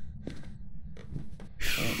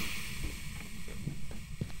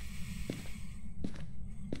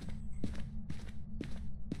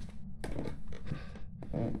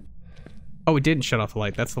 Oh, it didn't shut off the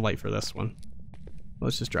light. That's the light for this one.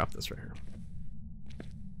 Let's just drop this right here.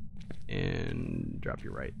 And drop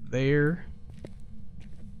you right there.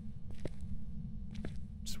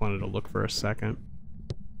 Just wanted to look for a second.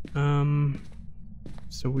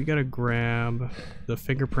 So we gotta grab the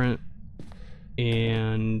fingerprint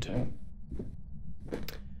and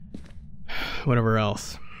whatever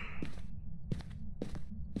else.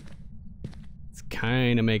 It's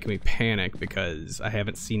kind of making me panic because I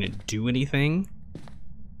haven't seen it do anything.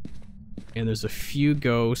 And there's a few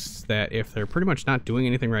ghosts that if they're pretty much not doing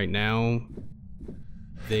anything right now,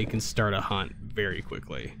 they can start a hunt very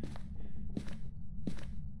quickly.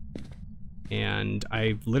 And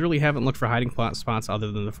I literally haven't looked for hiding spots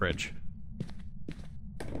other than the fridge.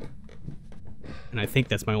 And I think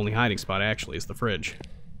that's my only hiding spot, actually, is the fridge.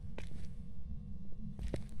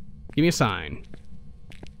 Give me a sign.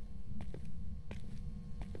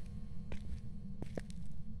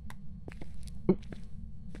 Ooh.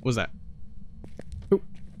 What was that? Ooh.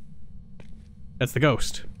 That's the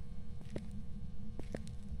ghost.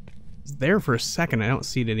 It's there for a second. I don't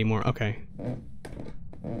see it anymore. Okay.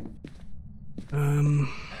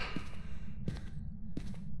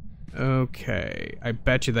 Okay. I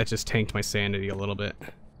bet you that just tanked my sanity a little bit.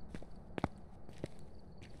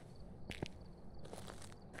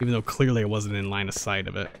 Even though clearly I wasn't in line of sight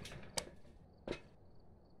of it.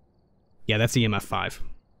 Yeah, that's EMF 5.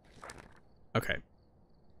 Okay.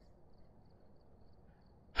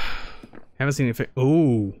 Haven't seen anything.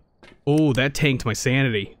 Oh. Oh, that tanked my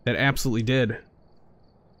sanity. That absolutely did.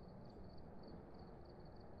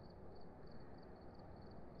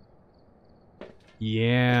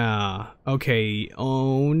 Yeah. Okay,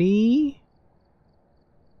 Oni?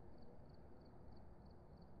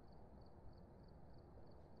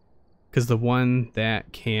 Because the one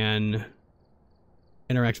that can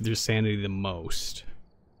interact with your sanity the most.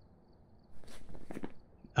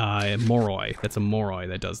 Moroi. That's a Moroi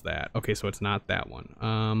that does that. Okay, so it's not that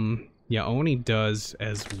one. Yeah, Oni does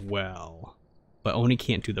as well. But Oni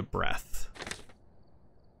can't do the breath.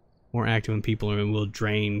 More active when people will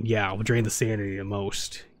drain. Yeah, will drain the sanity the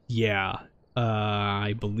most. Yeah.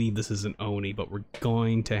 I believe this is an Oni, but we're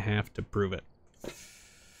going to have to prove it.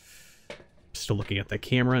 Still looking at that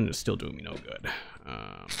camera and it's still doing me no good.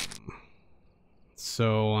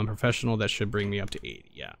 So I'm professional. That should bring me up to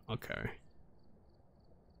 80. Yeah, okay.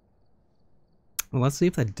 Well, let's see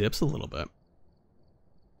if that dips a little bit.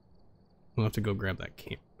 We'll have to go grab that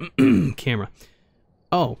camera.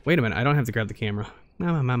 Oh, wait a minute. I don't have to grab the camera.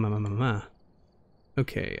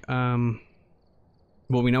 Okay, well,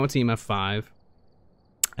 we know it's EMF 5.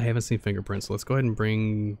 I haven't seen fingerprints, so let's go ahead and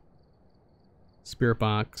bring Spirit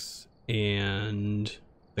Box and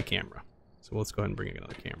the camera. So let's go ahead and bring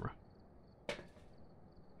another camera.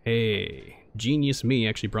 Hey, genius me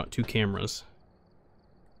actually brought 2 cameras.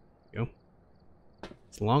 There you go.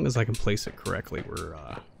 As long as I can place it correctly,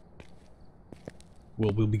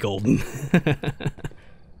 we'll be golden.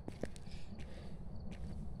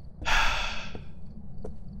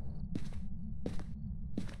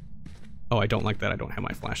 Oh, I don't like that. I don't have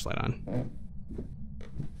my flashlight on.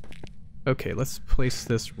 Okay, let's place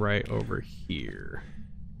this right over here.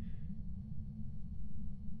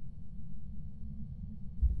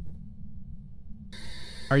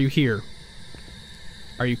 Are you here?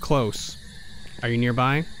 Are you close? Are you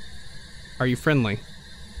nearby? Are you friendly?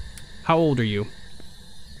 How old are you?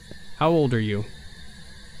 How old are you?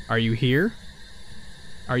 Are you here?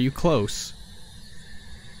 Are you close?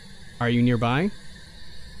 Are you nearby?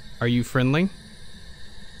 Are you friendly?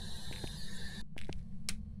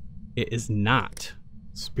 It is not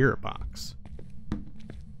Spirit Box.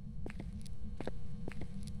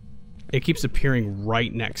 It keeps appearing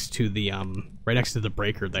right next to the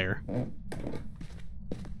breaker there.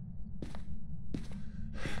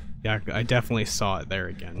 Yeah, I definitely saw it there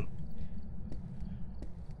again.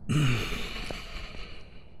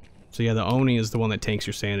 So yeah, the Oni is the one that tanks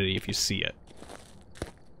your sanity if you see it.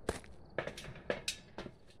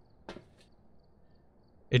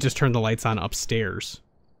 It just turned the lights on upstairs.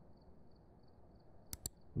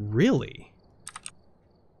 Really?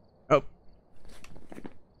 Oh.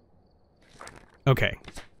 Okay.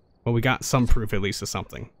 Well, we got some proof at least of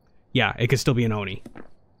something. Yeah, it could still be an Oni.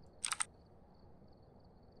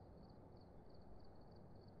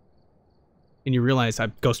 And you realize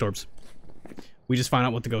ghost orbs. We just found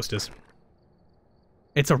out what the ghost is.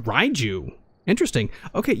 It's a Raiju. Interesting.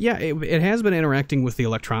 Okay, yeah, it has been interacting with the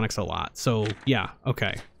electronics a lot. So, yeah,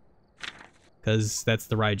 okay. Because that's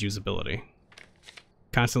the Raiju's ability.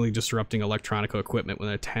 Constantly disrupting electronic equipment when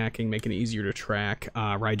attacking, making it easier to track.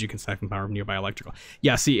 Raiju can siphon power from nearby electrical.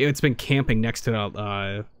 Yeah, see, it's been camping next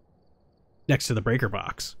to next to the breaker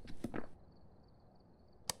box.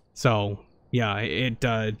 So, yeah, it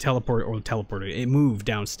teleported. It moved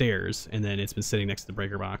downstairs, and then it's been sitting next to the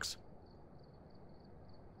breaker box.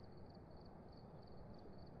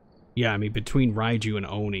 Yeah, I mean, between Raiju and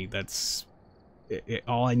Oni, that's...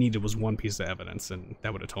 all I needed was one piece of evidence, and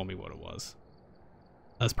that would have told me what it was.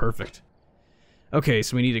 That's perfect. Okay,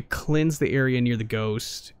 so we need to cleanse the area near the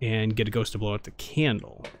ghost and get a ghost to blow out the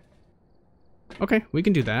candle. Okay, we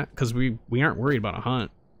can do that, because we aren't worried about a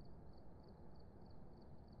hunt.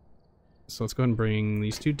 So let's go ahead and bring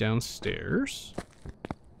these two downstairs.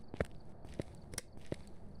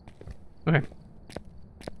 Okay.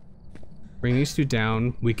 Bring these two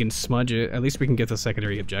down. We can smudge it. At least we can get the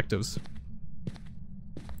secondary objectives.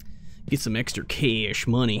 Get some extra cash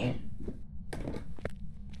money.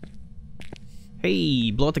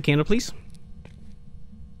 Hey, blow out the candle, please.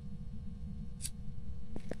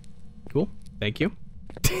 Cool. Thank you.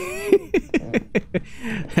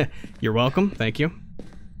 You're welcome. Thank you.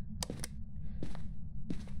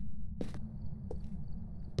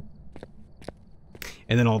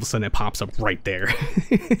 And then all of a sudden it pops up right there.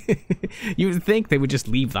 You would think they would just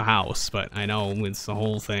leave the house, but I know it's the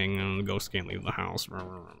whole thing, and the ghost can't leave the house.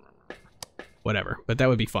 Whatever, but that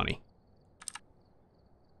would be funny.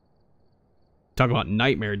 Talk about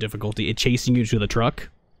nightmare difficulty. It chasing you to the truck.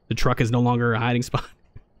 The truck is no longer a hiding spot.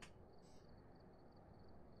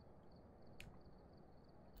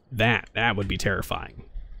 That would be terrifying.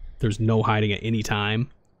 There's no hiding at any time.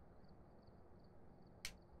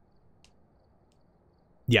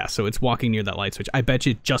 Yeah, so it's walking near that light switch. I bet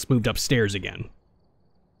you it just moved upstairs again.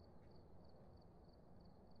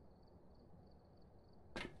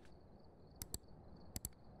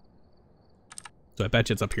 So I bet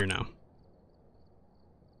you it's up here now.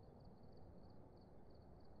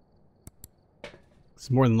 It's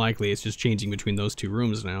more than likely it's just changing between those two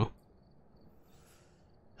rooms now.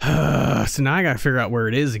 So now I gotta figure out where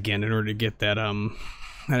it is again in order to get that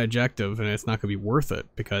that objective, and it's not gonna be worth it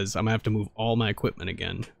because I'm gonna have to move all my equipment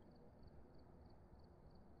again.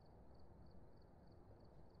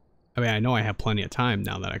 I mean, I know I have plenty of time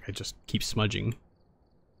now that I could just keep smudging.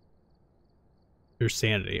 There's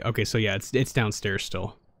sanity. Okay, so yeah, it's downstairs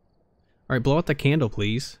still. Alright, blow out the candle,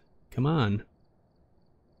 please. Come on.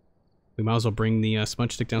 We might as well bring the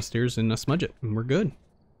smudge stick downstairs and smudge it, and we're good.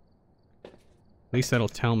 At least that'll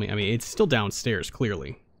tell me. I mean, it's still downstairs,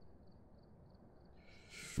 clearly.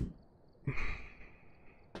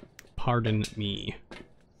 Pardon me.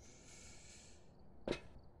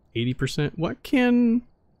 80%? What can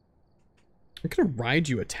a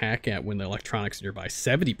Raiju attack at when the electronics are nearby?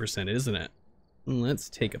 70%, isn't it? Let's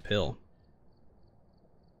take a pill.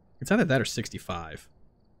 It's either that or 65.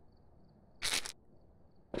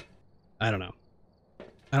 I don't know.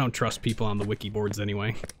 I don't trust people on the wiki boards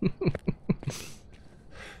anyway.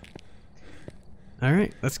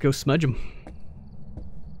 Alright, let's go smudge them.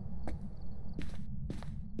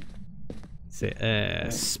 Say,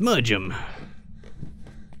 smudge them.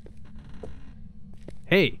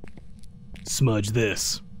 Hey, smudge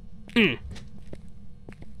this.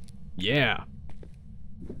 Yeah.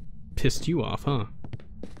 Pissed you off, huh?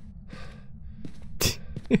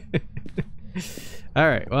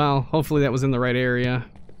 Alright, well, hopefully that was in the right area.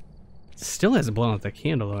 Still hasn't blown out that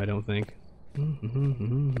candle, though, I don't think.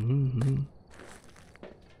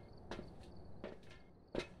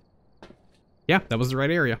 Yeah, that was the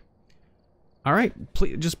right area. Alright,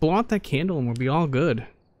 please just blow out that candle and we'll be all good.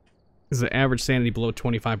 This is the average sanity below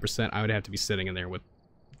 25%. I would have to be sitting in there with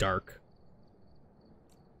dark.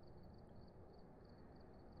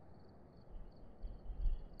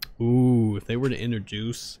 Ooh, if they were to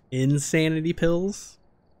introduce insanity pills,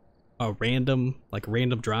 a random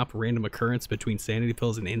drop, random occurrence between sanity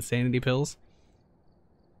pills and insanity pills.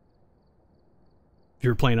 If you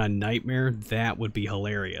were playing on Nightmare, that would be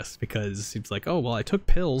hilarious because it's like, oh, well, I took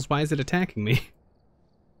pills. Why is it attacking me?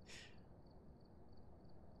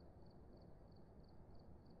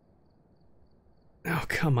 Oh,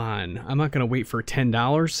 come on. I'm not going to wait for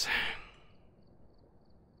 $10.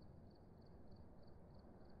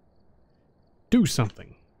 Do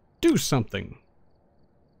something. Do something.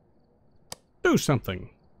 Do something.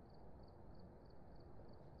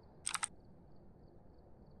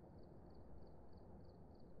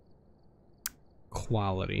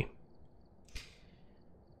 Quality.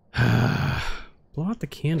 Blow out the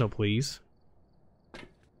candle, please.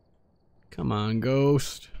 Come on,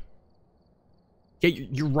 ghost. Yeah,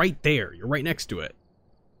 you're right there. You're right next to it.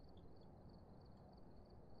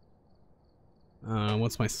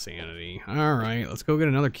 What's my sanity? Alright, let's go get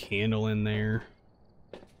another candle in there.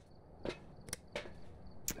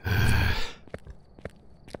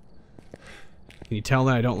 Can you tell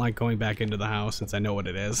that I don't like going back into the house since I know what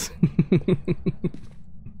it is?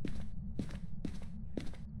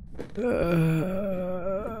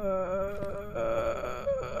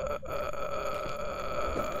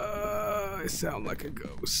 I sound like a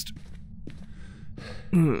ghost.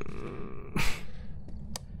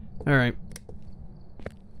 Alright.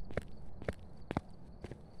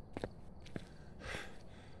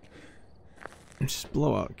 Just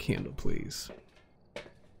blow out a candle, please.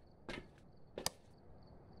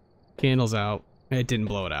 Candle's out. It didn't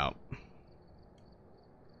blow it out.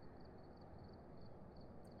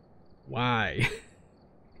 Why?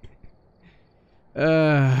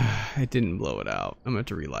 It didn't blow it out. I'm gonna have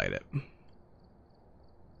to relight it.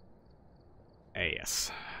 Yes.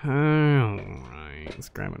 Alright, let's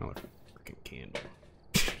grab another freaking candle.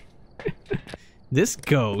 This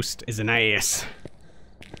ghost is an ass.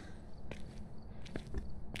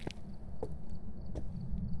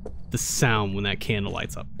 The sound when that candle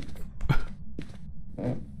lights up.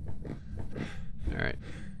 Alright.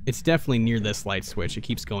 It's definitely near this light switch. It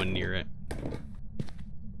keeps going near it.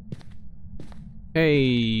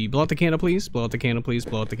 Hey, blow out the candle, please. Blow out the candle, please.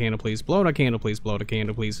 Blow out the candle, please. Blow out a candle, please. Blow out a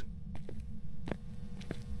candle, please.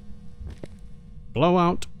 Blow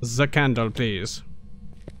out the candle, please.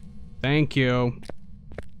 Thank you.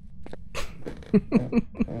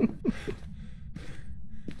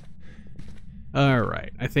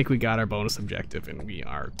 Alright, I think we got our bonus objective and we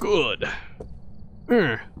are good.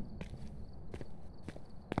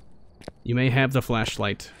 You may have the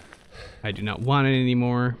flashlight. I do not want it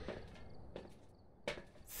anymore.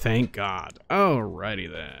 Thank God. Alrighty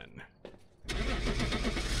then.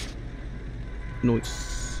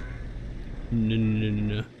 Nice.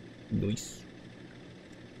 Nice.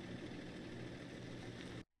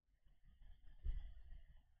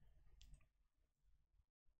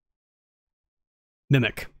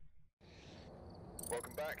 Mimic.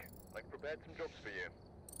 Welcome back. I've prepared some jobs for you.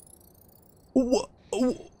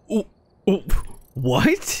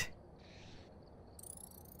 What?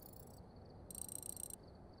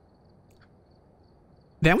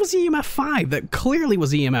 That was EMF 5. That clearly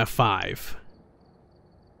was EMF 5.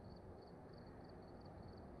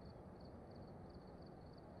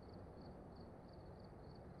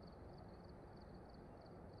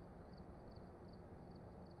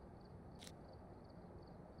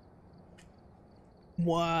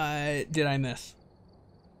 What did I miss?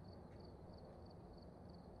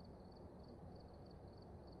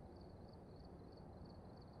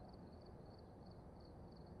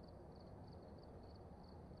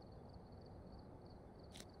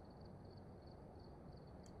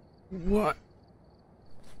 What?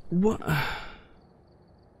 What?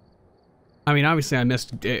 I mean, obviously I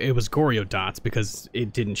missed, it was Goryo dots because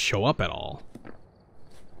it didn't show up at all.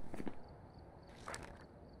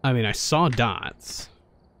 I mean, I saw dots.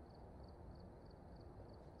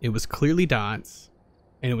 It was clearly dots,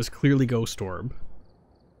 and it was clearly Ghost Orb.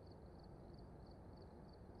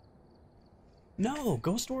 No,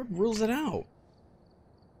 Ghost Orb rules it out.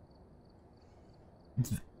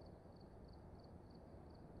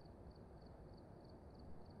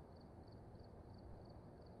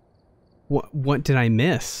 What did I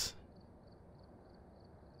miss?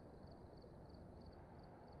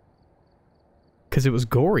 Because it was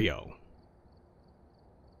Goryo.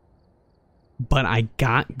 But I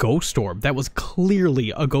got Ghost Orb. That was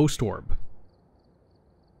clearly a Ghost Orb.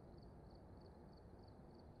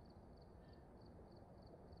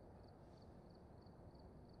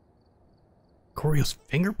 Goryo's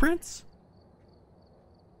fingerprints?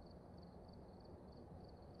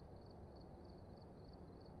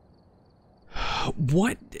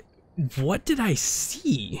 What did I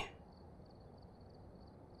see?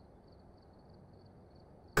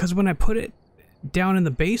 Because when I put it down in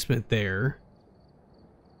the basement there,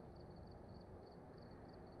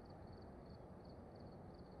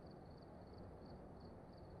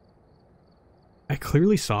 I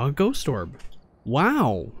clearly saw a Ghost Orb.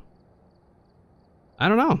 Wow. I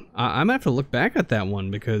don't know. I'm gonna have to look back at that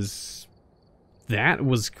one because that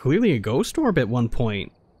was clearly a Ghost Orb at one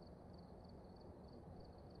point.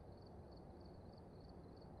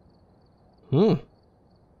 Hmm.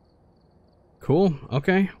 Cool.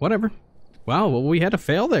 Okay. Whatever. Wow. Well, we had a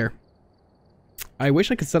fail there. I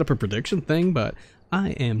wish I could set up a prediction thing, but I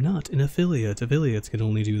am not an affiliate. Affiliates can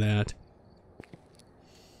only do that.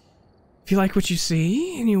 If you like what you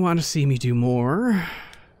see and you want to see me do more,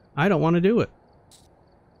 I don't want to do it.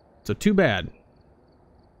 So too bad.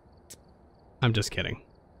 I'm just kidding.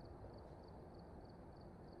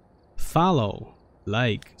 Follow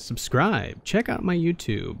like, subscribe, check out my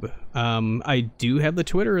YouTube. I do have the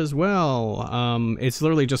Twitter as well. It's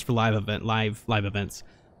literally just for live events,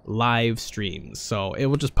 live streams. So it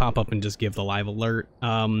will just pop up and just give the live alert.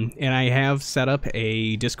 And I have set up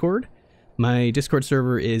a Discord. My Discord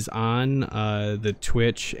server is on the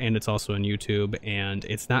Twitch, and it's also on YouTube, and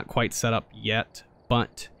it's not quite set up yet,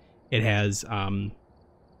 but it has, I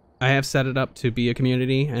have set it up to be a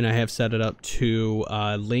community, and I have set it up to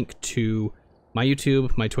link to my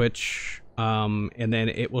YouTube, my Twitch, and then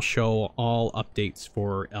it will show all updates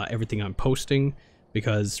for everything I'm posting,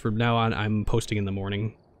 because from now on I'm posting in the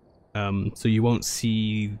morning. So you won't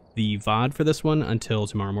see the VOD for this one until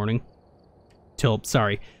tomorrow morning.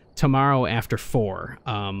 Tomorrow after 4.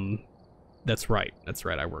 That's right.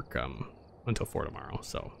 I work until 4 tomorrow,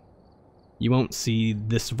 so you won't see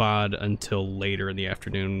this VOD until later in the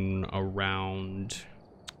afternoon, around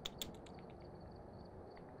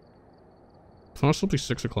possibly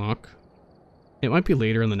 6 o'clock. It might be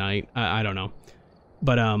later in the night. I don't know.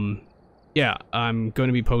 But yeah, I'm going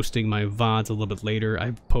to be posting my VODs a little bit later.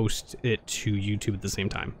 I post it to YouTube at the same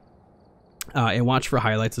time. And watch for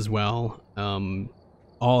highlights as well.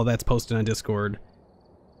 All of that's posted on Discord.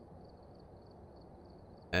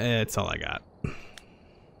 It's all I got.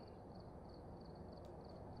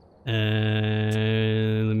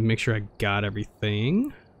 And let me make sure I got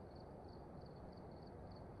everything.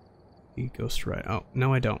 Ghost right. Oh,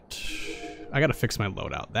 no, I don't. I gotta fix my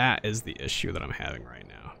loadout. That is the issue that I'm having right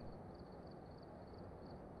now.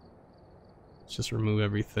 Let's just remove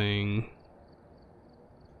everything.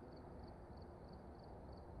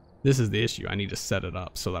 This is the issue. I need to set it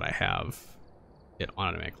up so that I have it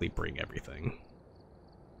automatically bring everything.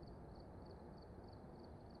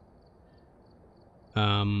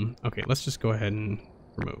 Okay, let's just go ahead and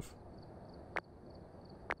remove.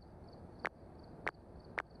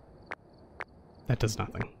 That does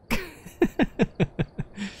nothing.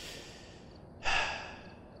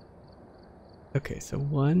 Okay, so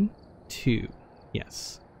 1, 2,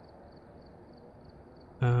 yes.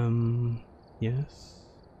 Yes.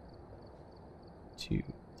 2,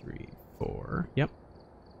 3, 4. Yep.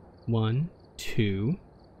 1, 2.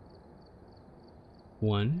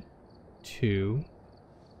 1, 2.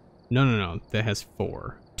 No. That has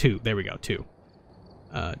 4. 2. There we go. 2.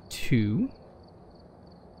 2.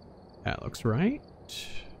 That looks right.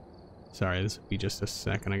 Sorry, this will be just a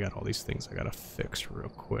second. I got all these things I gotta fix real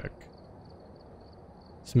quick.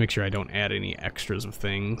 Just make sure I don't add any extras of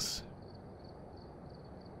things.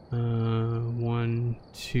 1,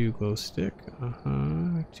 2 glow stick.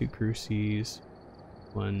 2 crucies.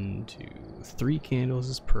 1, 2, 3 candles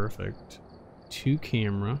is perfect. 2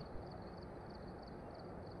 camera.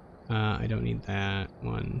 I don't need that.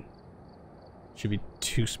 1. Should be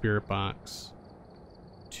 2 spirit box.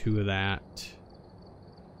 2 of that.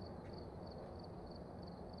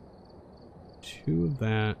 2 of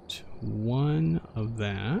that. 1 of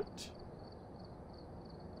that.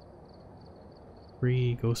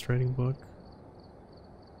 3 ghostwriting book.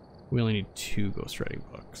 We only need 2 ghostwriting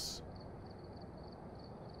books.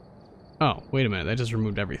 Oh, wait a minute. That just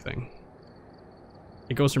removed everything.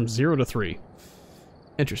 It goes from 0 to 3.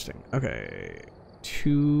 Interesting. Okay.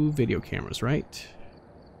 2 video cameras, right?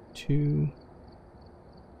 2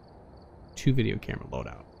 video camera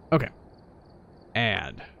loadout. Okay.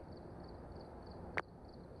 Add.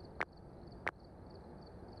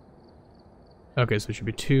 Okay, so it should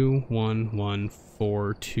be 2, 1, 1,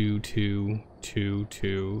 4, 2, 2, 2,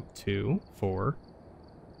 2, 2, 4,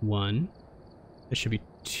 1. It should be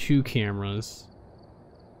 2 cameras.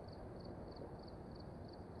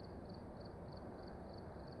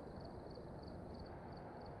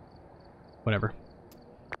 Whatever.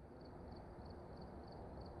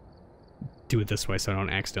 Do it this way so I don't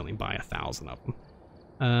accidentally buy 1,000 of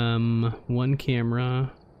them. 1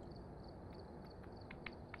 camera.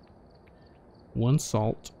 1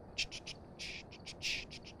 salt.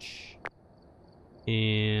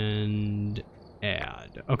 And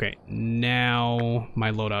add. Okay, now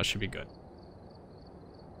my loadout should be good.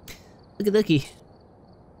 Looky.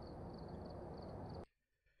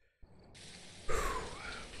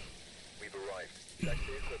 We've arrived. Check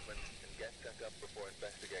the equipment and get set up before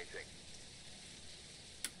investigating.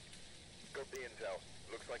 Got the intel.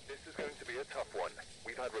 Looks like this is going to be a tough one.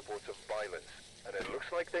 We've had reports of violence, and it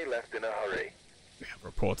looks like they left in a hurry. We have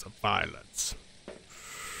reports of violence.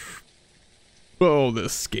 Oh, the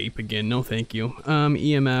escape again. No, thank you.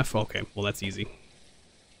 EMF. Okay, well, that's easy.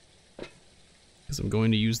 Because I'm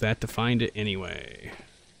going to use that to find it anyway.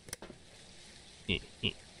 There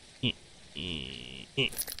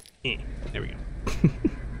we go.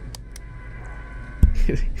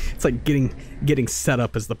 It's like getting set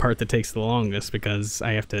up is the part that takes the longest because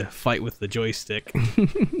I have to fight with the joystick.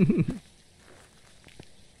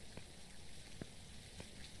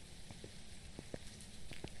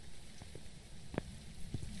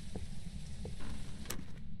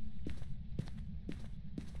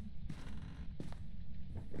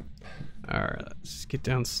 Alright, let's get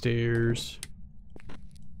downstairs.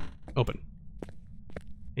 Open.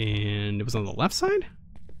 And it was on the left side?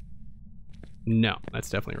 No, that's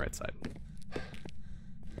definitely right side.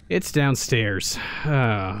 It's downstairs.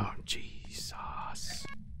 Oh, Jesus.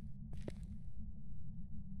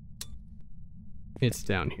 It's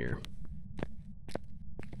down here.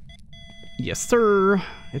 Yes, sir.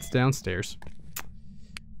 It's downstairs.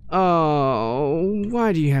 Oh,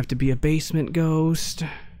 why do you have to be a basement ghost?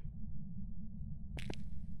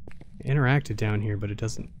 Interacted down here, but it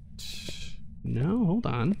doesn't... No, hold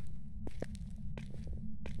on.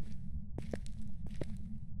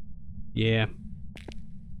 Yeah.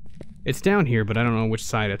 It's down here, but I don't know which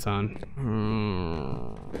side it's on.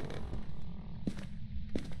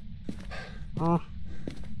 Oh.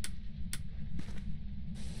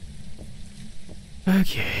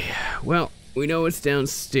 Okay, well, we know it's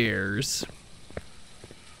downstairs.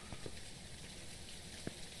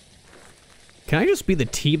 Can I just be the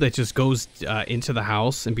T that just goes into the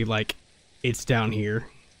house and be like, it's down here,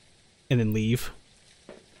 and then leave?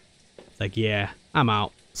 It's like, yeah, I'm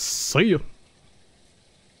out. See ya.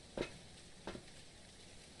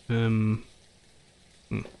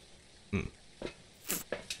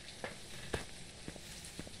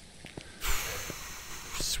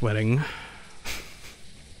 Sweating.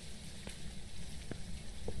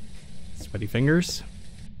 Sweaty fingers.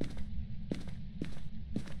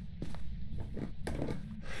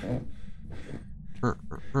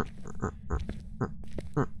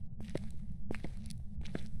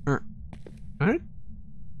 Alright.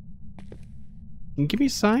 Can you give me a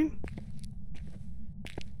sign?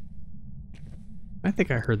 I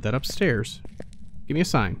think I heard that upstairs. Give me a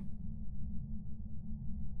sign.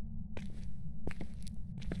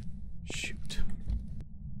 Shoot.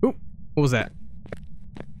 Ooh, what was that?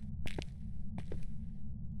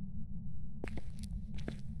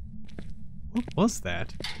 What was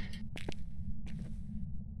that?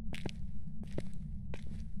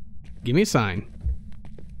 Give me a sign.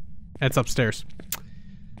 That's upstairs.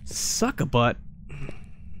 Suck a butt.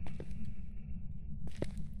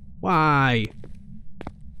 Why?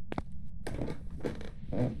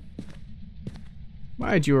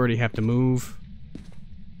 Why'd you already have to move?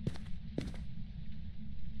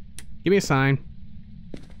 Give me a sign.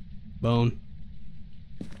 Bone.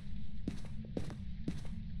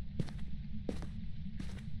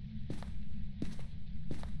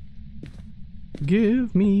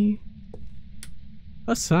 Give me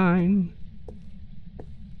a sign.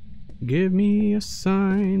 Give me a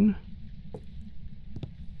sign.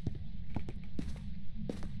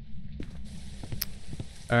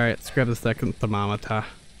 Alright, let's grab the second thermometer.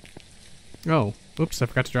 Oh, oops, I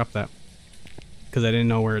forgot to drop that. Because I didn't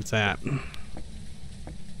know where it's at. Give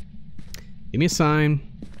me a sign.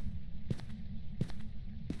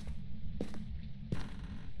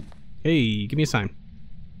 Hey, give me a sign.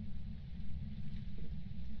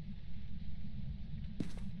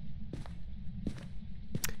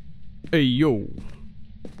 Hey, yo.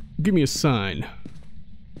 Give me a sign.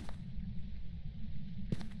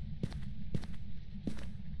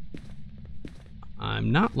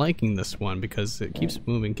 I'm not liking this one because it keeps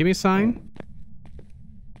moving. Give me a sign.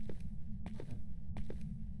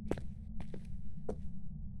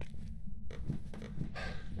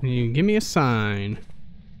 You give me a sign.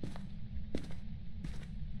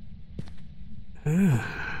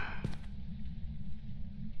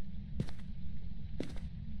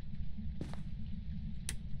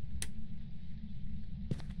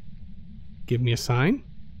 Give me a sign.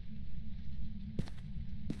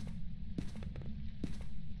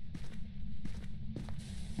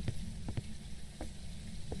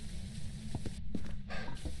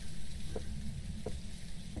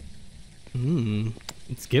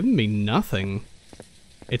 It's giving me nothing.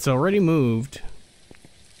 It's already moved.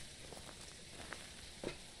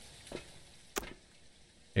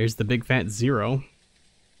 There's the big fat 0.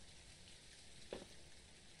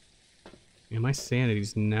 Yeah, my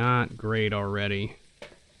sanity's not great already.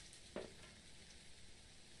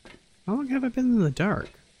 How long have I been in the dark?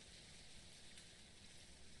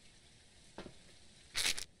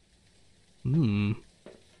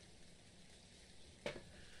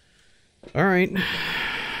 Alright.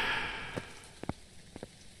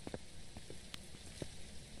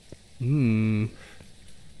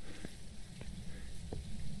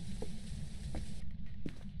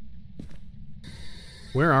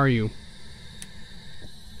 Where are you?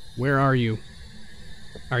 Where are you?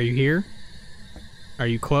 Are you here? Are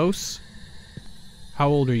you close? How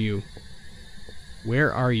old are you?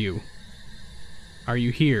 Where are you? Are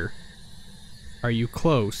you here? Are you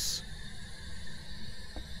close?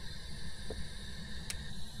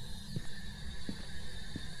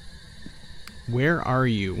 Where are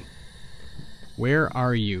you? Where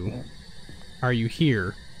are you? Are you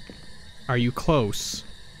here? Are you close?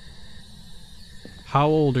 How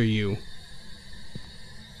old are you?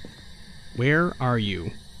 Where are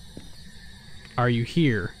you? Are you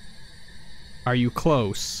here? Are you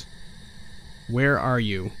close? Where are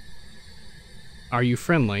you? Are you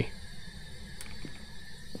friendly?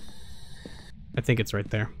 I think it's right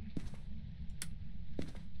there.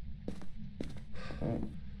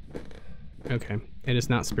 Okay, it is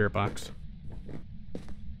not Spirit Box.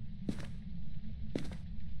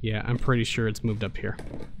 Yeah, I'm pretty sure it's moved up here.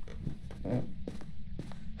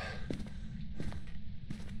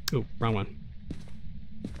 Oh, wrong one.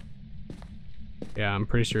 Yeah, I'm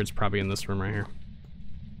pretty sure it's probably in this room right here.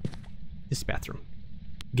 This bathroom.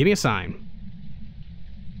 Give me a sign.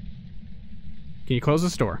 Can you close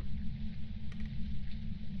this door?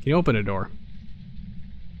 Can you open a door?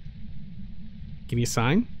 Give me a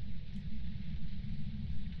sign.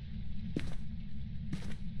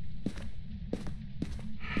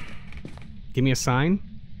 Give me a sign.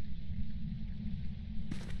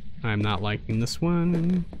 I'm not liking this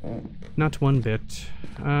one. Not one bit.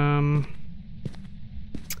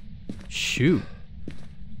 Shoot.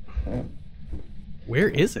 Where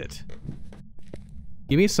is it?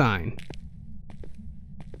 Give me a sign.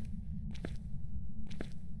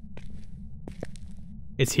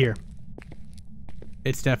 It's here.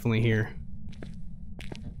 It's definitely here.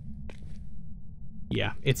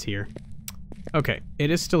 Yeah, it's here. Okay,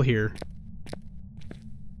 it is still here.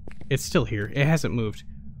 It's still here. It hasn't moved.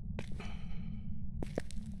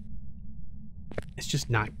 It's just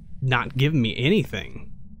not giving me anything.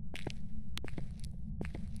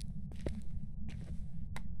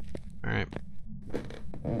 All right.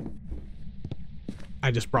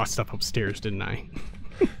 I just brought stuff upstairs, didn't I?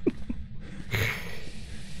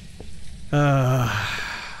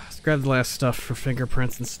 Let's grab the last stuff for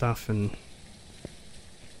fingerprints and stuff and...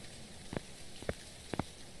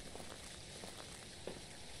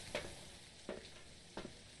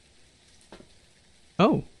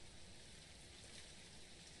 Oh.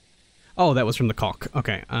 Oh, that was from the caulk.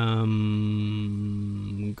 Okay,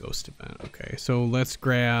 ghost event. Okay, so let's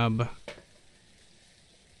grab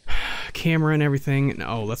camera and everything.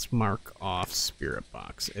 No, let's mark off Spirit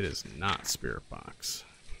Box. It is not Spirit Box.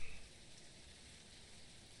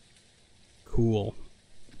 Cool.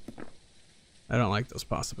 I don't like those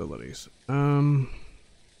possibilities.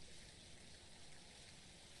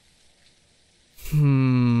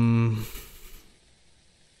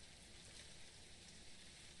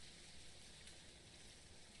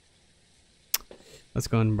 Let's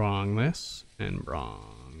go and brong this and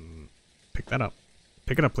brong. Pick that up.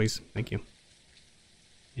 Pick it up, please. Thank you.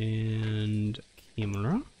 And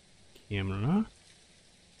camera, camera,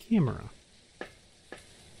 camera.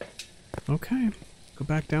 Okay. Go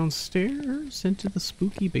back downstairs into the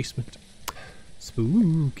spooky basement.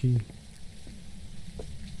 Spooky.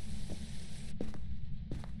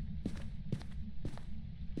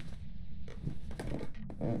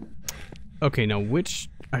 Okay, now which...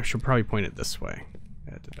 I should probably point it this way.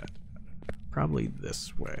 Probably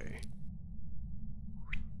this way.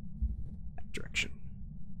 That direction.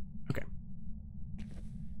 Okay.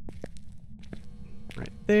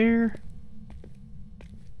 Right there.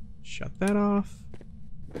 Shut that off.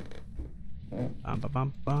 Bum, ba,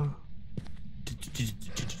 bum, ba.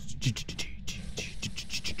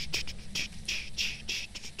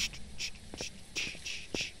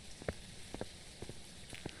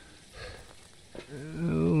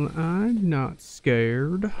 Oh, I'm not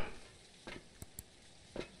scared.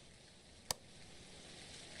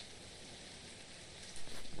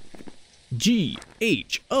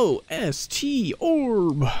 G-H-O-S-T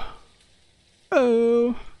orb.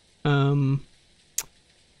 Oh.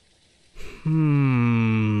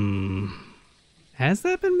 Has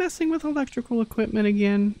that been messing with electrical equipment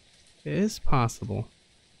again? It is possible.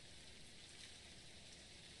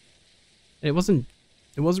 It wasn't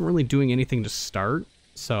really doing anything to start,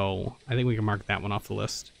 so I think we can mark that one off the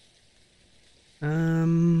list.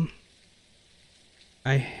 I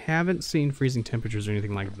haven't seen freezing temperatures or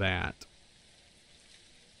anything like that.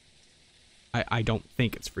 I don't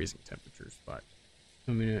think it's freezing temperatures, but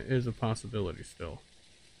I mean, it is a possibility still.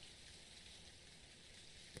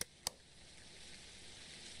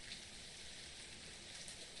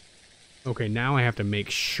 Okay, now I have to make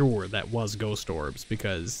sure that was ghost orbs,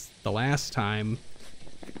 because the last time,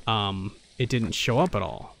 it didn't show up at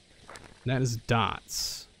all. That is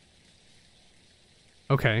dots.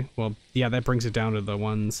 Okay, well, yeah, that brings it down to the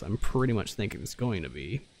ones I'm pretty much thinking it's going to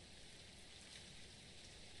be.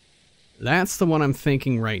 That's the one I'm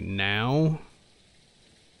thinking right now,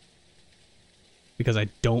 because I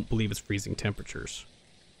don't believe it's freezing temperatures.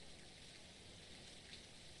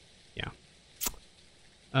 Yeah.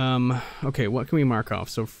 Okay, what can we mark off?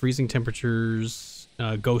 So freezing temperatures,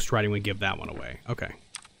 ghost riding would give that one away. Okay.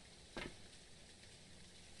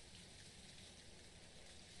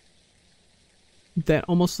 That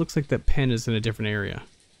almost looks like that pen is in a different area.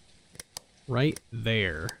 Right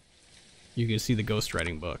there. You can see the ghost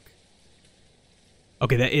riding book.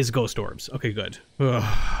 Okay, that is ghost orbs. Okay, good.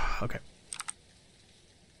 Ugh, okay.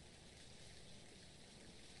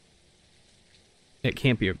 It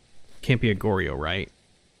can't be a Goryo, right?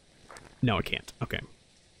 No, it can't. Okay.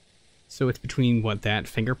 So it's between what, that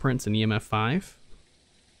fingerprints and EMF 5?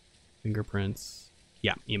 Fingerprints.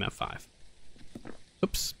 Yeah, EMF 5.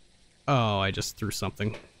 Oops. Oh, I just threw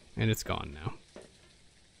something and it's gone now.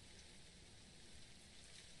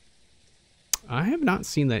 I have not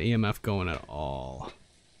seen that EMF going at all.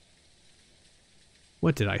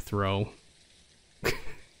 What did I throw?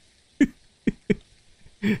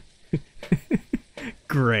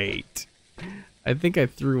 Great. I think I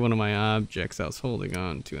threw one of my objects I was holding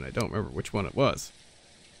on to, and I don't remember which one it was.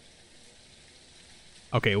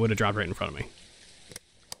 Okay, it would have dropped right in front of me.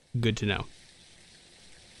 Good to know.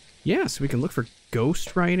 Yeah, so we can look for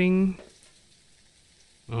ghost writing.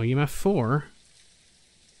 Oh, EMF 4.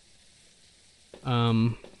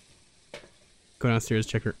 Go downstairs,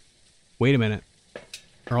 check her. Wait a minute.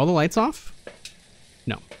 Are all the lights off?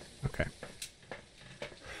 No. Okay.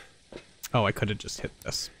 Oh, I could have just hit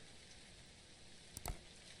this.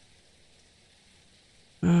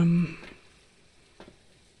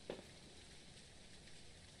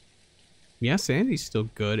 Yeah, Sanity's still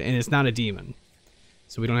good, and it's not a demon.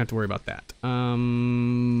 So we don't have to worry about that.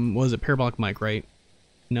 What was it? Parabolic mic, right?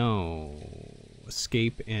 No.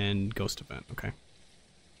 Escape and ghost event. Okay.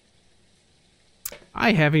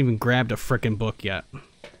 I haven't even grabbed a frickin' book yet.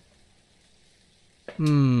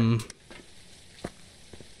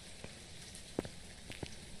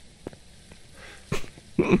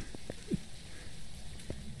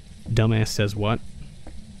 Dumbass says what?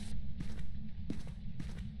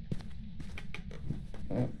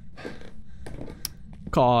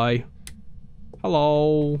 Kai.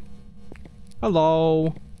 Hello.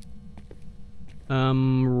 Hello.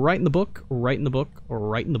 Write in the book, write in the book, or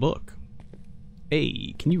write in the book.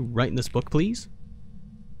 Hey, can you write in this book, please?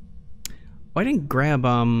 Oh, I didn't grab,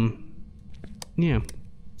 yeah,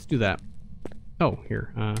 let's do that. Oh,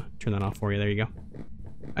 here, turn that off for you, there you go.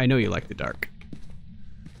 I know you like the dark.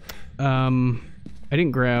 I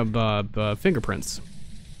didn't grab, fingerprints.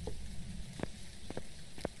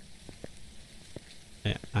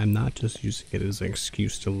 I'm not just using it as an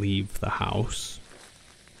excuse to leave the house.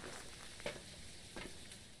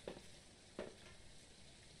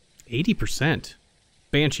 %.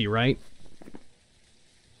 Banshee, right?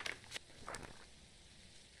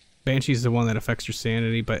 Banshee's the one that affects your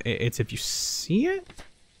sanity, but it's if you see it?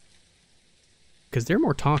 Because they're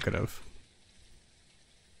more talkative.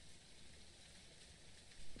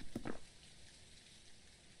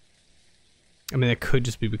 I mean, that could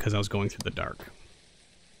just be because I was going through the dark.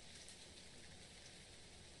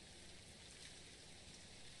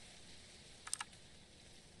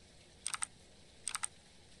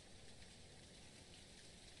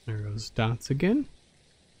 There goes dots again.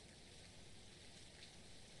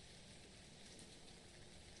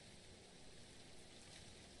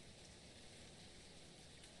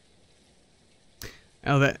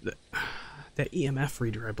 Oh, that EMF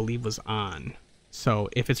reader, I believe, was on. So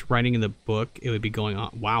if it's writing in the book, it would be going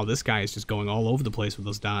on. Wow, this guy is just going all over the place with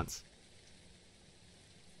those dots.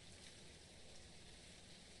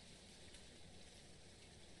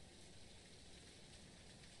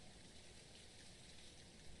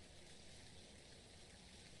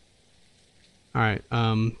 Alright,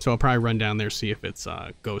 so I'll probably run down there, see if it's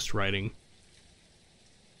ghost writing.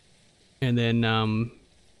 And then,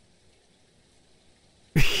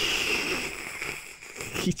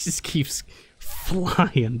 he just keeps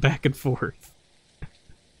flying back and forth.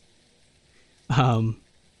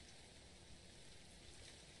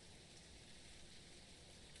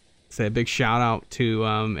 Say a big shout out to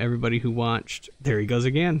everybody who watched. There he goes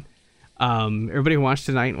again. Everybody who watched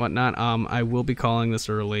tonight and whatnot. I will be calling this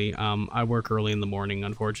early. I work early in the morning,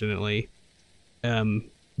 unfortunately.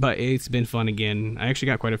 But it's been fun again. I actually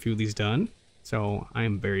got quite a few of these done. So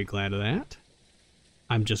I'm very glad of that.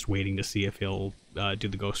 I'm just waiting to see if he'll do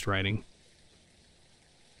the ghostwriting.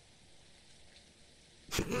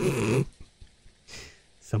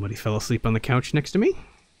 Somebody fell asleep on the couch next to me.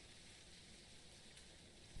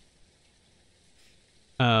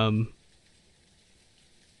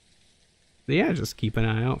 Yeah, just keep an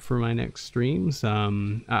eye out for my next streams.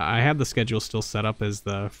 I have the schedule still set up as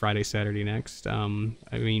the Friday, Saturday next. I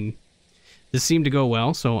mean, this seemed to go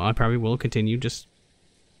well, so I probably will continue just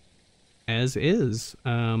as is.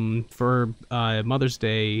 For Mother's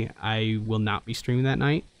Day, I will not be streaming that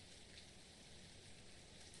night.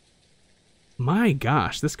 My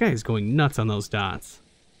gosh, this guy is going nuts on those dots.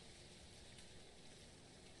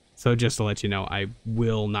 So just to let you know, I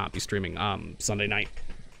will not be streaming Sunday night.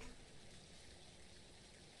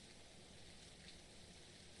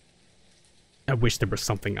 I wish there was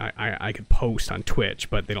something I could post on Twitch,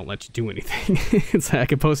 but they don't let you do anything. It's like I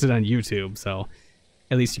could post it on YouTube, so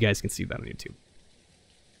at least you guys can see that on YouTube.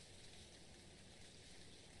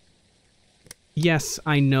 Yes,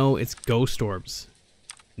 I know it's ghost orbs.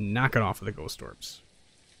 Knock it off with the ghost orbs.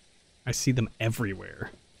 I see them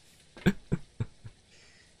everywhere.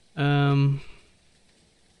 No,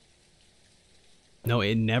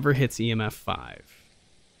 it never hits EMF 5.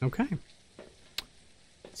 Okay.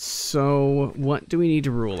 So, what do we need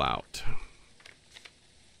to rule out?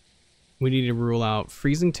 We need to rule out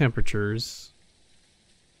freezing temperatures,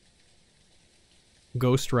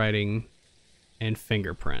 ghostwriting, and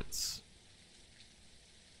fingerprints.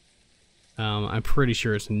 I'm pretty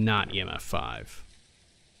sure it's not EMF 5.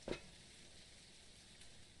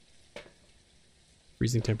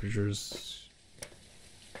 Freezing temperatures.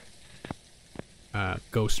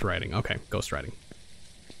 Ghostwriting. Okay, ghostwriting.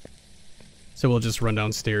 So we'll just run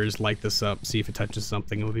downstairs, light this up, see if it touches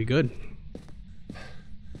something, it'll be good.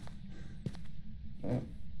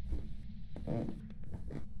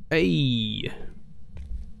 Hey!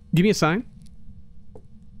 Give me a sign.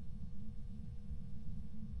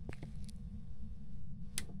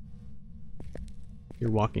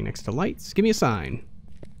 You're walking next to lights. Give me a sign.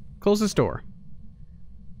 Close this door.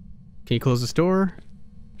 Can you close this door?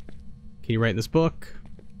 Can you write in this book?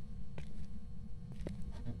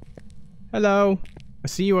 Hello. I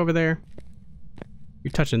see you over there.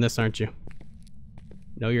 You're touching this, aren't you?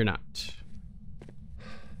 No, you're not.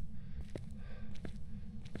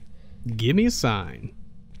 Give me a sign.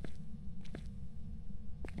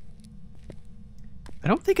 I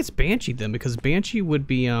don't think it's Banshee then, because Banshee would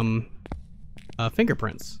be,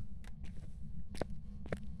 fingerprints.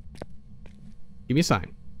 Give me a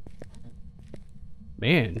sign.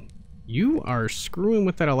 Man, you are screwing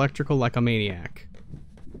with that electrical like a maniac.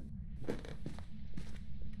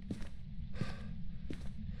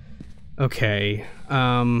 Okay,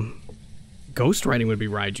 ghostwriting would be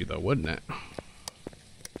Raiju though, wouldn't it?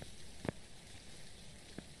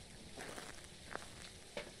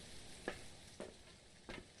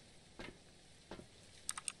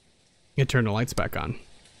 You turn the lights back on.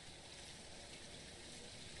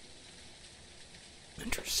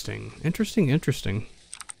 Interesting, interesting, interesting.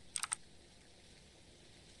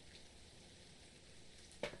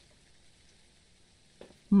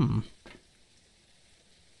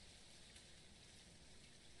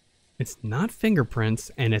 It's not fingerprints,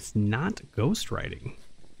 and it's not ghostwriting.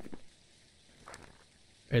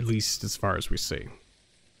 At least as far as we see.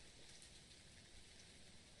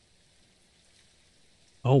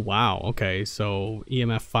 Oh, wow. Okay, so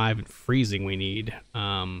EMF 5 and freezing we need.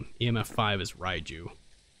 EMF 5 is Raiju.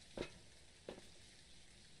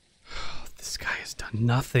 This guy has done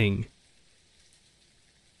nothing.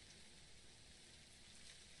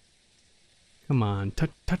 Come on,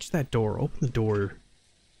 touch that door. Open the door.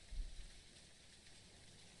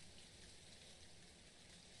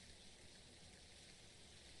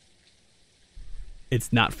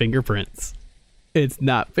 It's not fingerprints. It's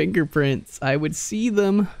not fingerprints. I would see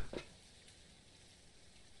them.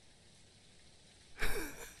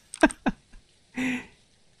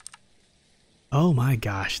 Oh my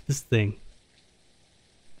gosh, this thing.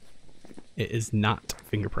 It is not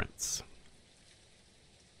fingerprints.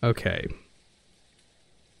 Okay.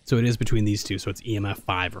 So it is between these two, so it's EMF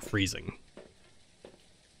 5 or freezing.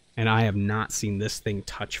 And I have not seen this thing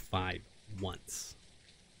touch 5 once.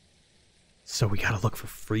 So we gotta look for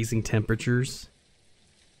freezing temperatures.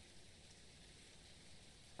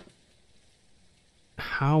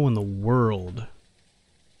 How in the world?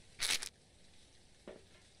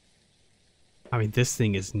 I mean, this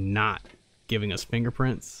thing is not giving us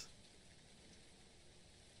fingerprints.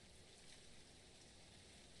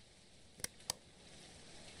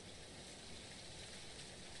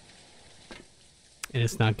 And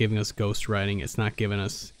it's not giving us ghost writing. It's not giving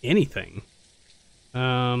us anything.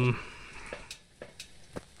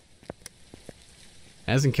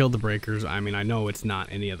 Hasn't killed the breakers. I mean, I know it's not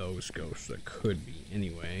any of those ghosts. That could be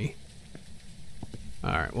anyway.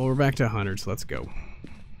 Alright, well, we're back to 100, so let's go.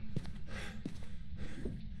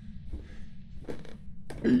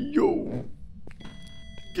 Hey, yo!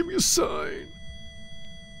 Give me a sign!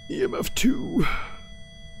 EMF 2.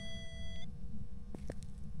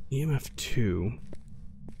 EMF 2.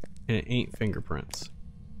 And it ain't fingerprints.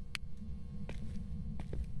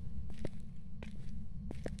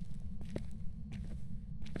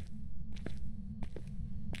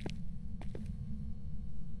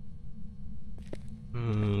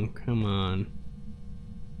 Oh, come on.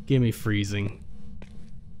 Give me freezing.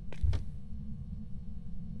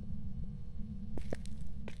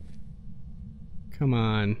 Come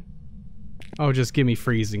on. Oh, just give me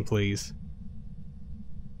freezing, please.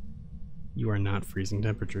 You are not freezing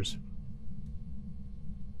temperatures.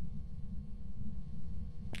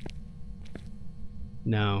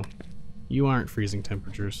 No, you aren't freezing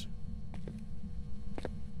temperatures.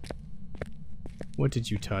 What did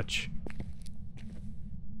you touch?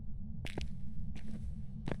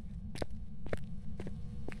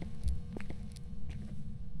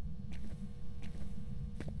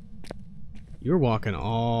 You're walking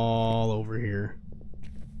all over here.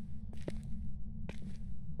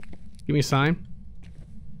 Give me a sign.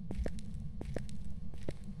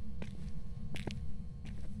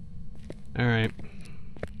 Alright.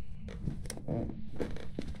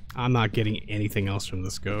 I'm not getting anything else from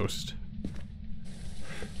this ghost.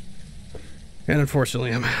 And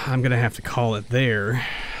unfortunately, I'm gonna have to call it there.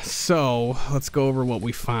 So, let's go over what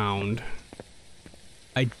we found.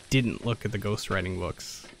 I didn't look at the ghost writing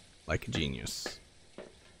books. Like a genius.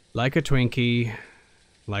 Like a Twinkie.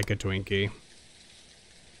 Like a Twinkie.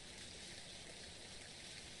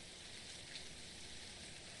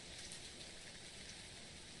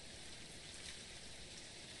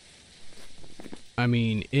 I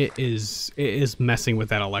mean, it is messing with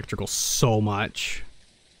that electrical so much.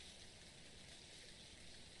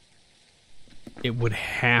 It would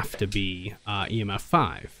have to be EMF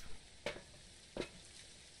 5.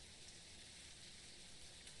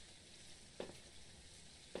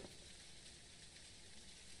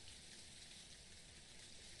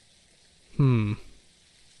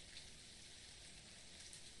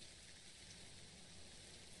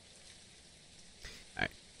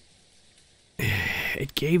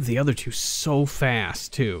 It gave the other two so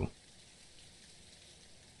fast, too.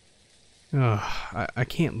 Ugh, I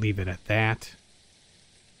can't leave it at that.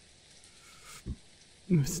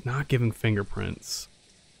 It's not giving fingerprints.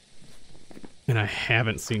 And I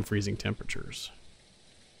haven't seen freezing temperatures.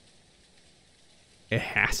 It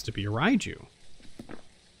has to be a Raiju.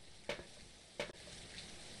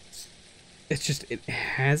 It's just, it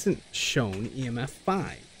hasn't shown EMF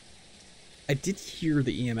 5. I did hear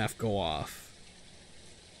the EMF go off.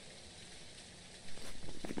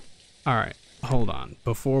 Alright, hold on.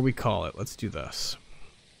 Before we call it, let's do this.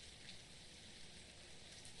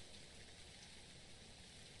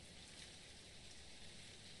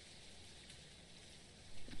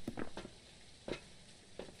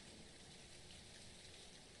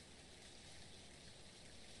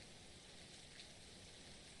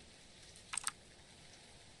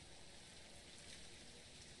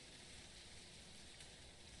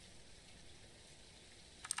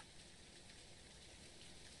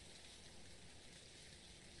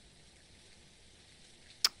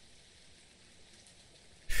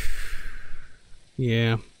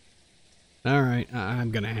 Yeah. Alright,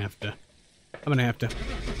 I'm gonna have to give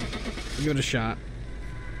it a shot.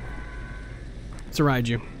 It's a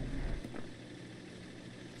Raiju.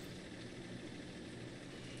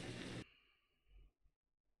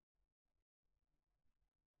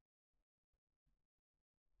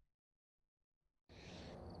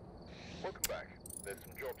 Welcome back. There's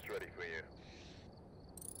some jobs ready for you.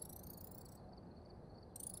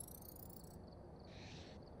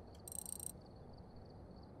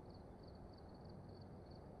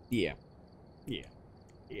 Yeah.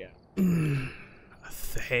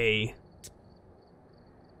 Hey.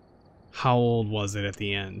 How old was it at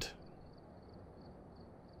the end?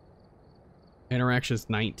 Interactions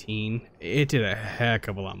 19. It did a heck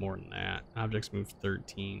of a lot more than that. Objects moved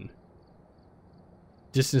 13.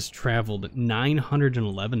 Distance traveled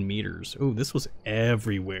 911 meters. Oh, this was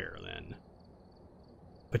everywhere then.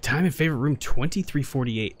 But time in favorite room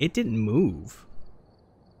 2348. It didn't move.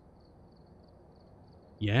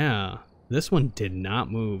 Yeah, this one did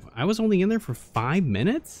not move. I was only in there for 5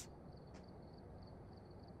 minutes?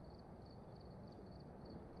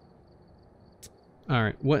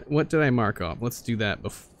 Alright, what did I mark off? Let's do that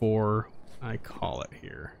before I call it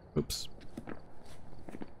here. Oops.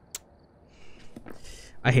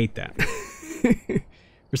 I hate that.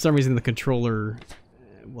 For some reason, the controller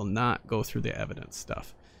will not go through the evidence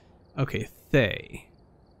stuff. Okay, Thay.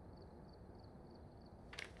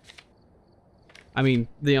 I mean,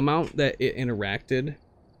 the amount that it interacted,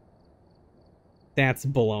 that's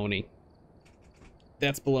baloney.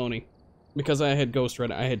 That's baloney. Because I had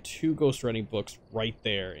ghostwriting, I had 2 ghostwriting books right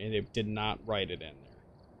there, and it did not write it in there.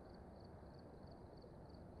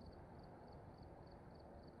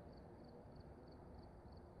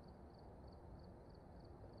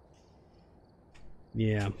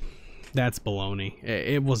 Yeah, that's baloney.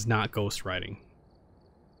 It was not ghostwriting.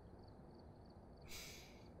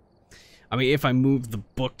 I mean, if I moved the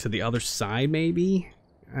book to the other side, maybe?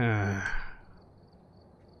 Yeah.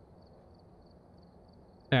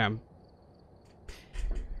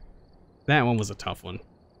 That one was a tough one.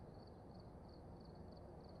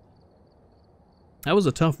 That was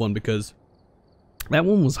a tough one because that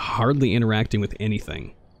one was hardly interacting with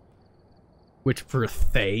anything. Which for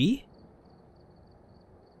Thay,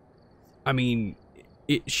 I mean,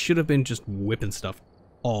 it should have been just whipping stuff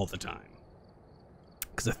all the time.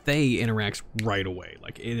 Because a Thay interacts right away.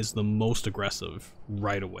 Like, it is the most aggressive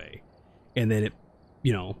right away. And then it,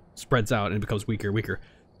 you know, spreads out and it becomes weaker and weaker.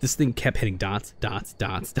 This thing kept hitting dots, dots,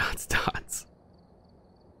 dots, dots, dots.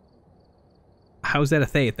 How is that a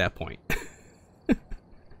Thay at that point?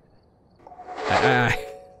 I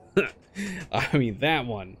mean, that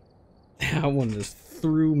one just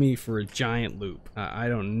threw me for a giant loop. I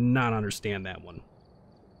do not understand that one.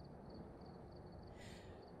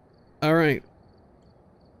 All right.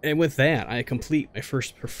 And with that, I complete my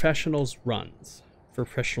first professional runs. I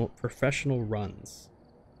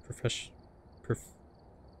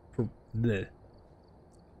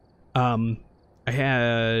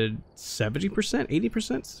had 70%,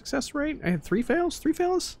 80% success rate. I had 3 fails.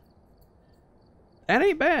 That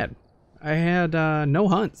ain't bad. I had no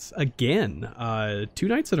hunts again. 2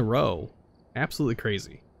 nights in a row. Absolutely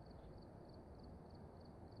crazy.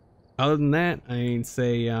 Other than that, I'd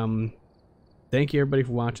say thank you everybody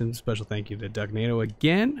for watching. Special thank you to Dugnado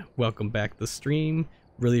again. Welcome back to the stream.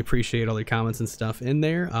 Really appreciate all your comments and stuff in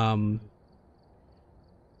there.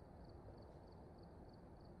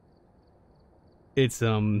 It's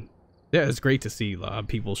yeah, it's great to see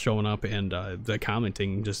people showing up and the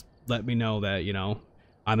commenting. Just let me know that, you know,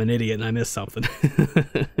 I'm an idiot and I missed something.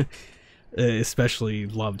 Especially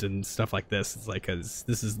loved and stuff like this. It's like, cause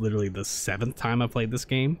this is literally the 7th time I played this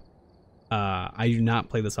game. I do not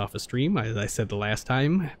play this off a stream. As I said the last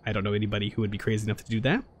time, I don't know anybody who would be crazy enough to do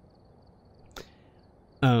that.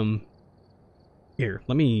 Here,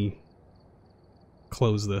 let me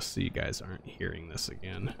close this so you guys aren't hearing this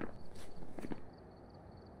again.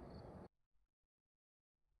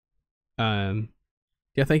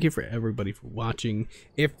 Yeah, thank you for everybody for watching.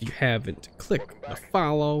 If you haven't, click the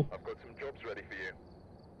follow. I've got some jobs ready for you.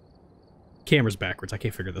 Camera's backwards, I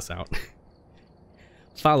can't figure this out.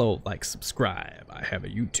 Follow, like, subscribe. I have a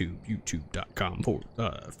YouTube,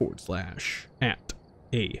 youtube.com/@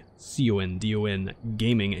 ACONDON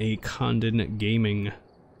gaming, a Condon gaming.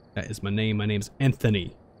 That is my name. My name's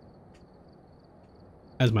Anthony.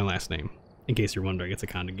 That's my last name. In case you're wondering, it's a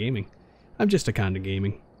Condon gaming. I'm just a Condon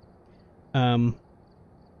gaming.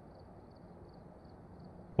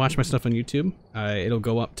 Watch my stuff on YouTube. It'll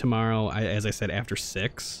go up tomorrow, as I said, after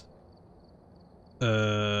 6.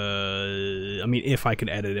 I mean, if I could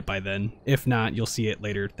edit it by then. If not, you'll see it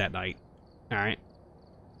later that night. Alright.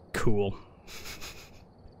 Cool.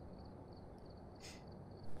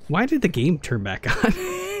 Why did the game turn back on?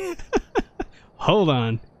 Hold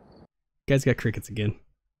on. You guys got crickets again.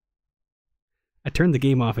 I turned the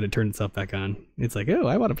game off and it turned itself back on. It's like, oh,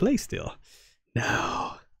 I want to play still.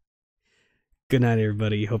 No. Good night,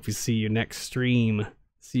 everybody. Hope to see you next stream.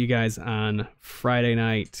 See you guys on Friday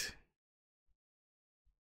night.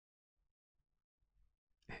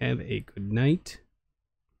 Have a good night.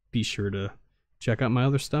 Be sure to check out my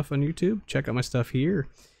other stuff on YouTube. Check out my stuff here.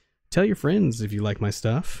 Tell your friends if you like my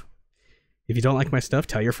stuff. If you don't like my stuff,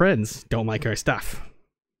 tell your friends. Don't like our stuff.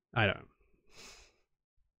 I don't.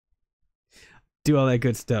 Do all that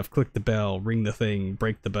good stuff. Click the bell, ring the thing,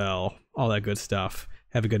 break the bell, all that good stuff.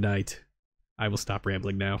 Have a good night. I will stop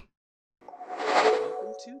rambling now.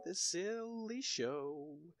 Welcome to the silly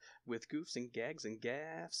show with goofs and gags and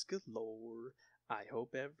gaffs galore. I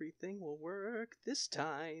hope everything will work this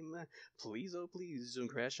time. Please, oh please, don't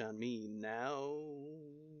crash on me now.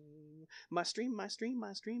 My stream, my stream,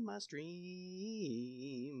 my stream, my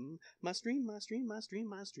stream. My stream, my stream, my stream,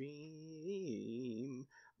 my stream.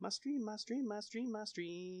 My stream, my stream, my stream, my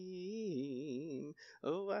stream.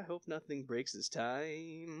 Oh, I hope nothing breaks this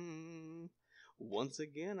time. Once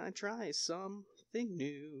again I try something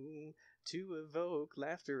new to evoke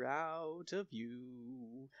laughter out of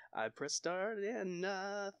you. I pressed start and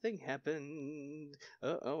nothing happened.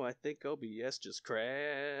 Uh-oh, I think OBS just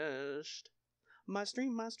crashed. My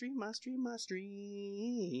stream, my stream, my stream, my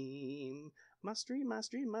stream. My stream, my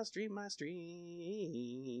stream, my stream, my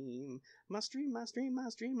stream. My stream, my stream, my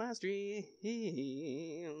stream, my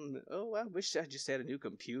stream. Oh, I wish I just had a new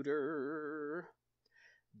computer.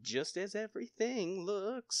 Just as everything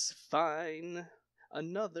looks fine,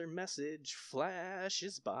 another message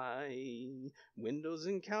flashes by. Windows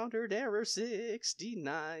encountered error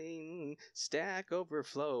 69. Stack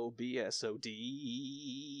Overflow BSOD.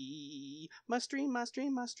 My stream, my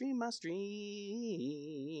stream, my stream, my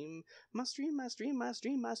stream. My stream, my stream, my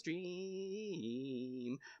stream, my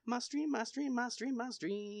stream. My stream, my stream, my stream, my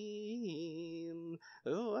stream.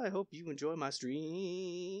 Oh, I hope you enjoy my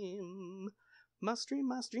stream. My stream,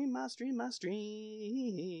 my stream, my stream, my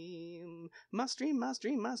stream. My stream, my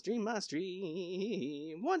stream, my stream, my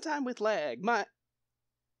stream. One time with lag. My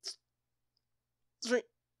stream.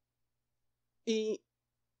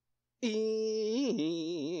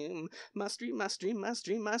 My stream, my stream, my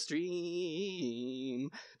stream, my stream.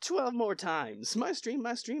 12 more times. My stream,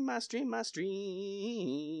 my stream, my stream, my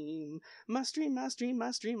stream. My stream, my stream, my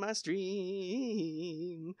stream, my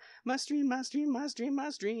stream. My stream, my stream, my stream, my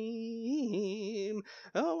stream.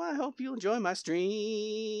 Oh, I hope you enjoy my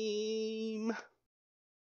stream.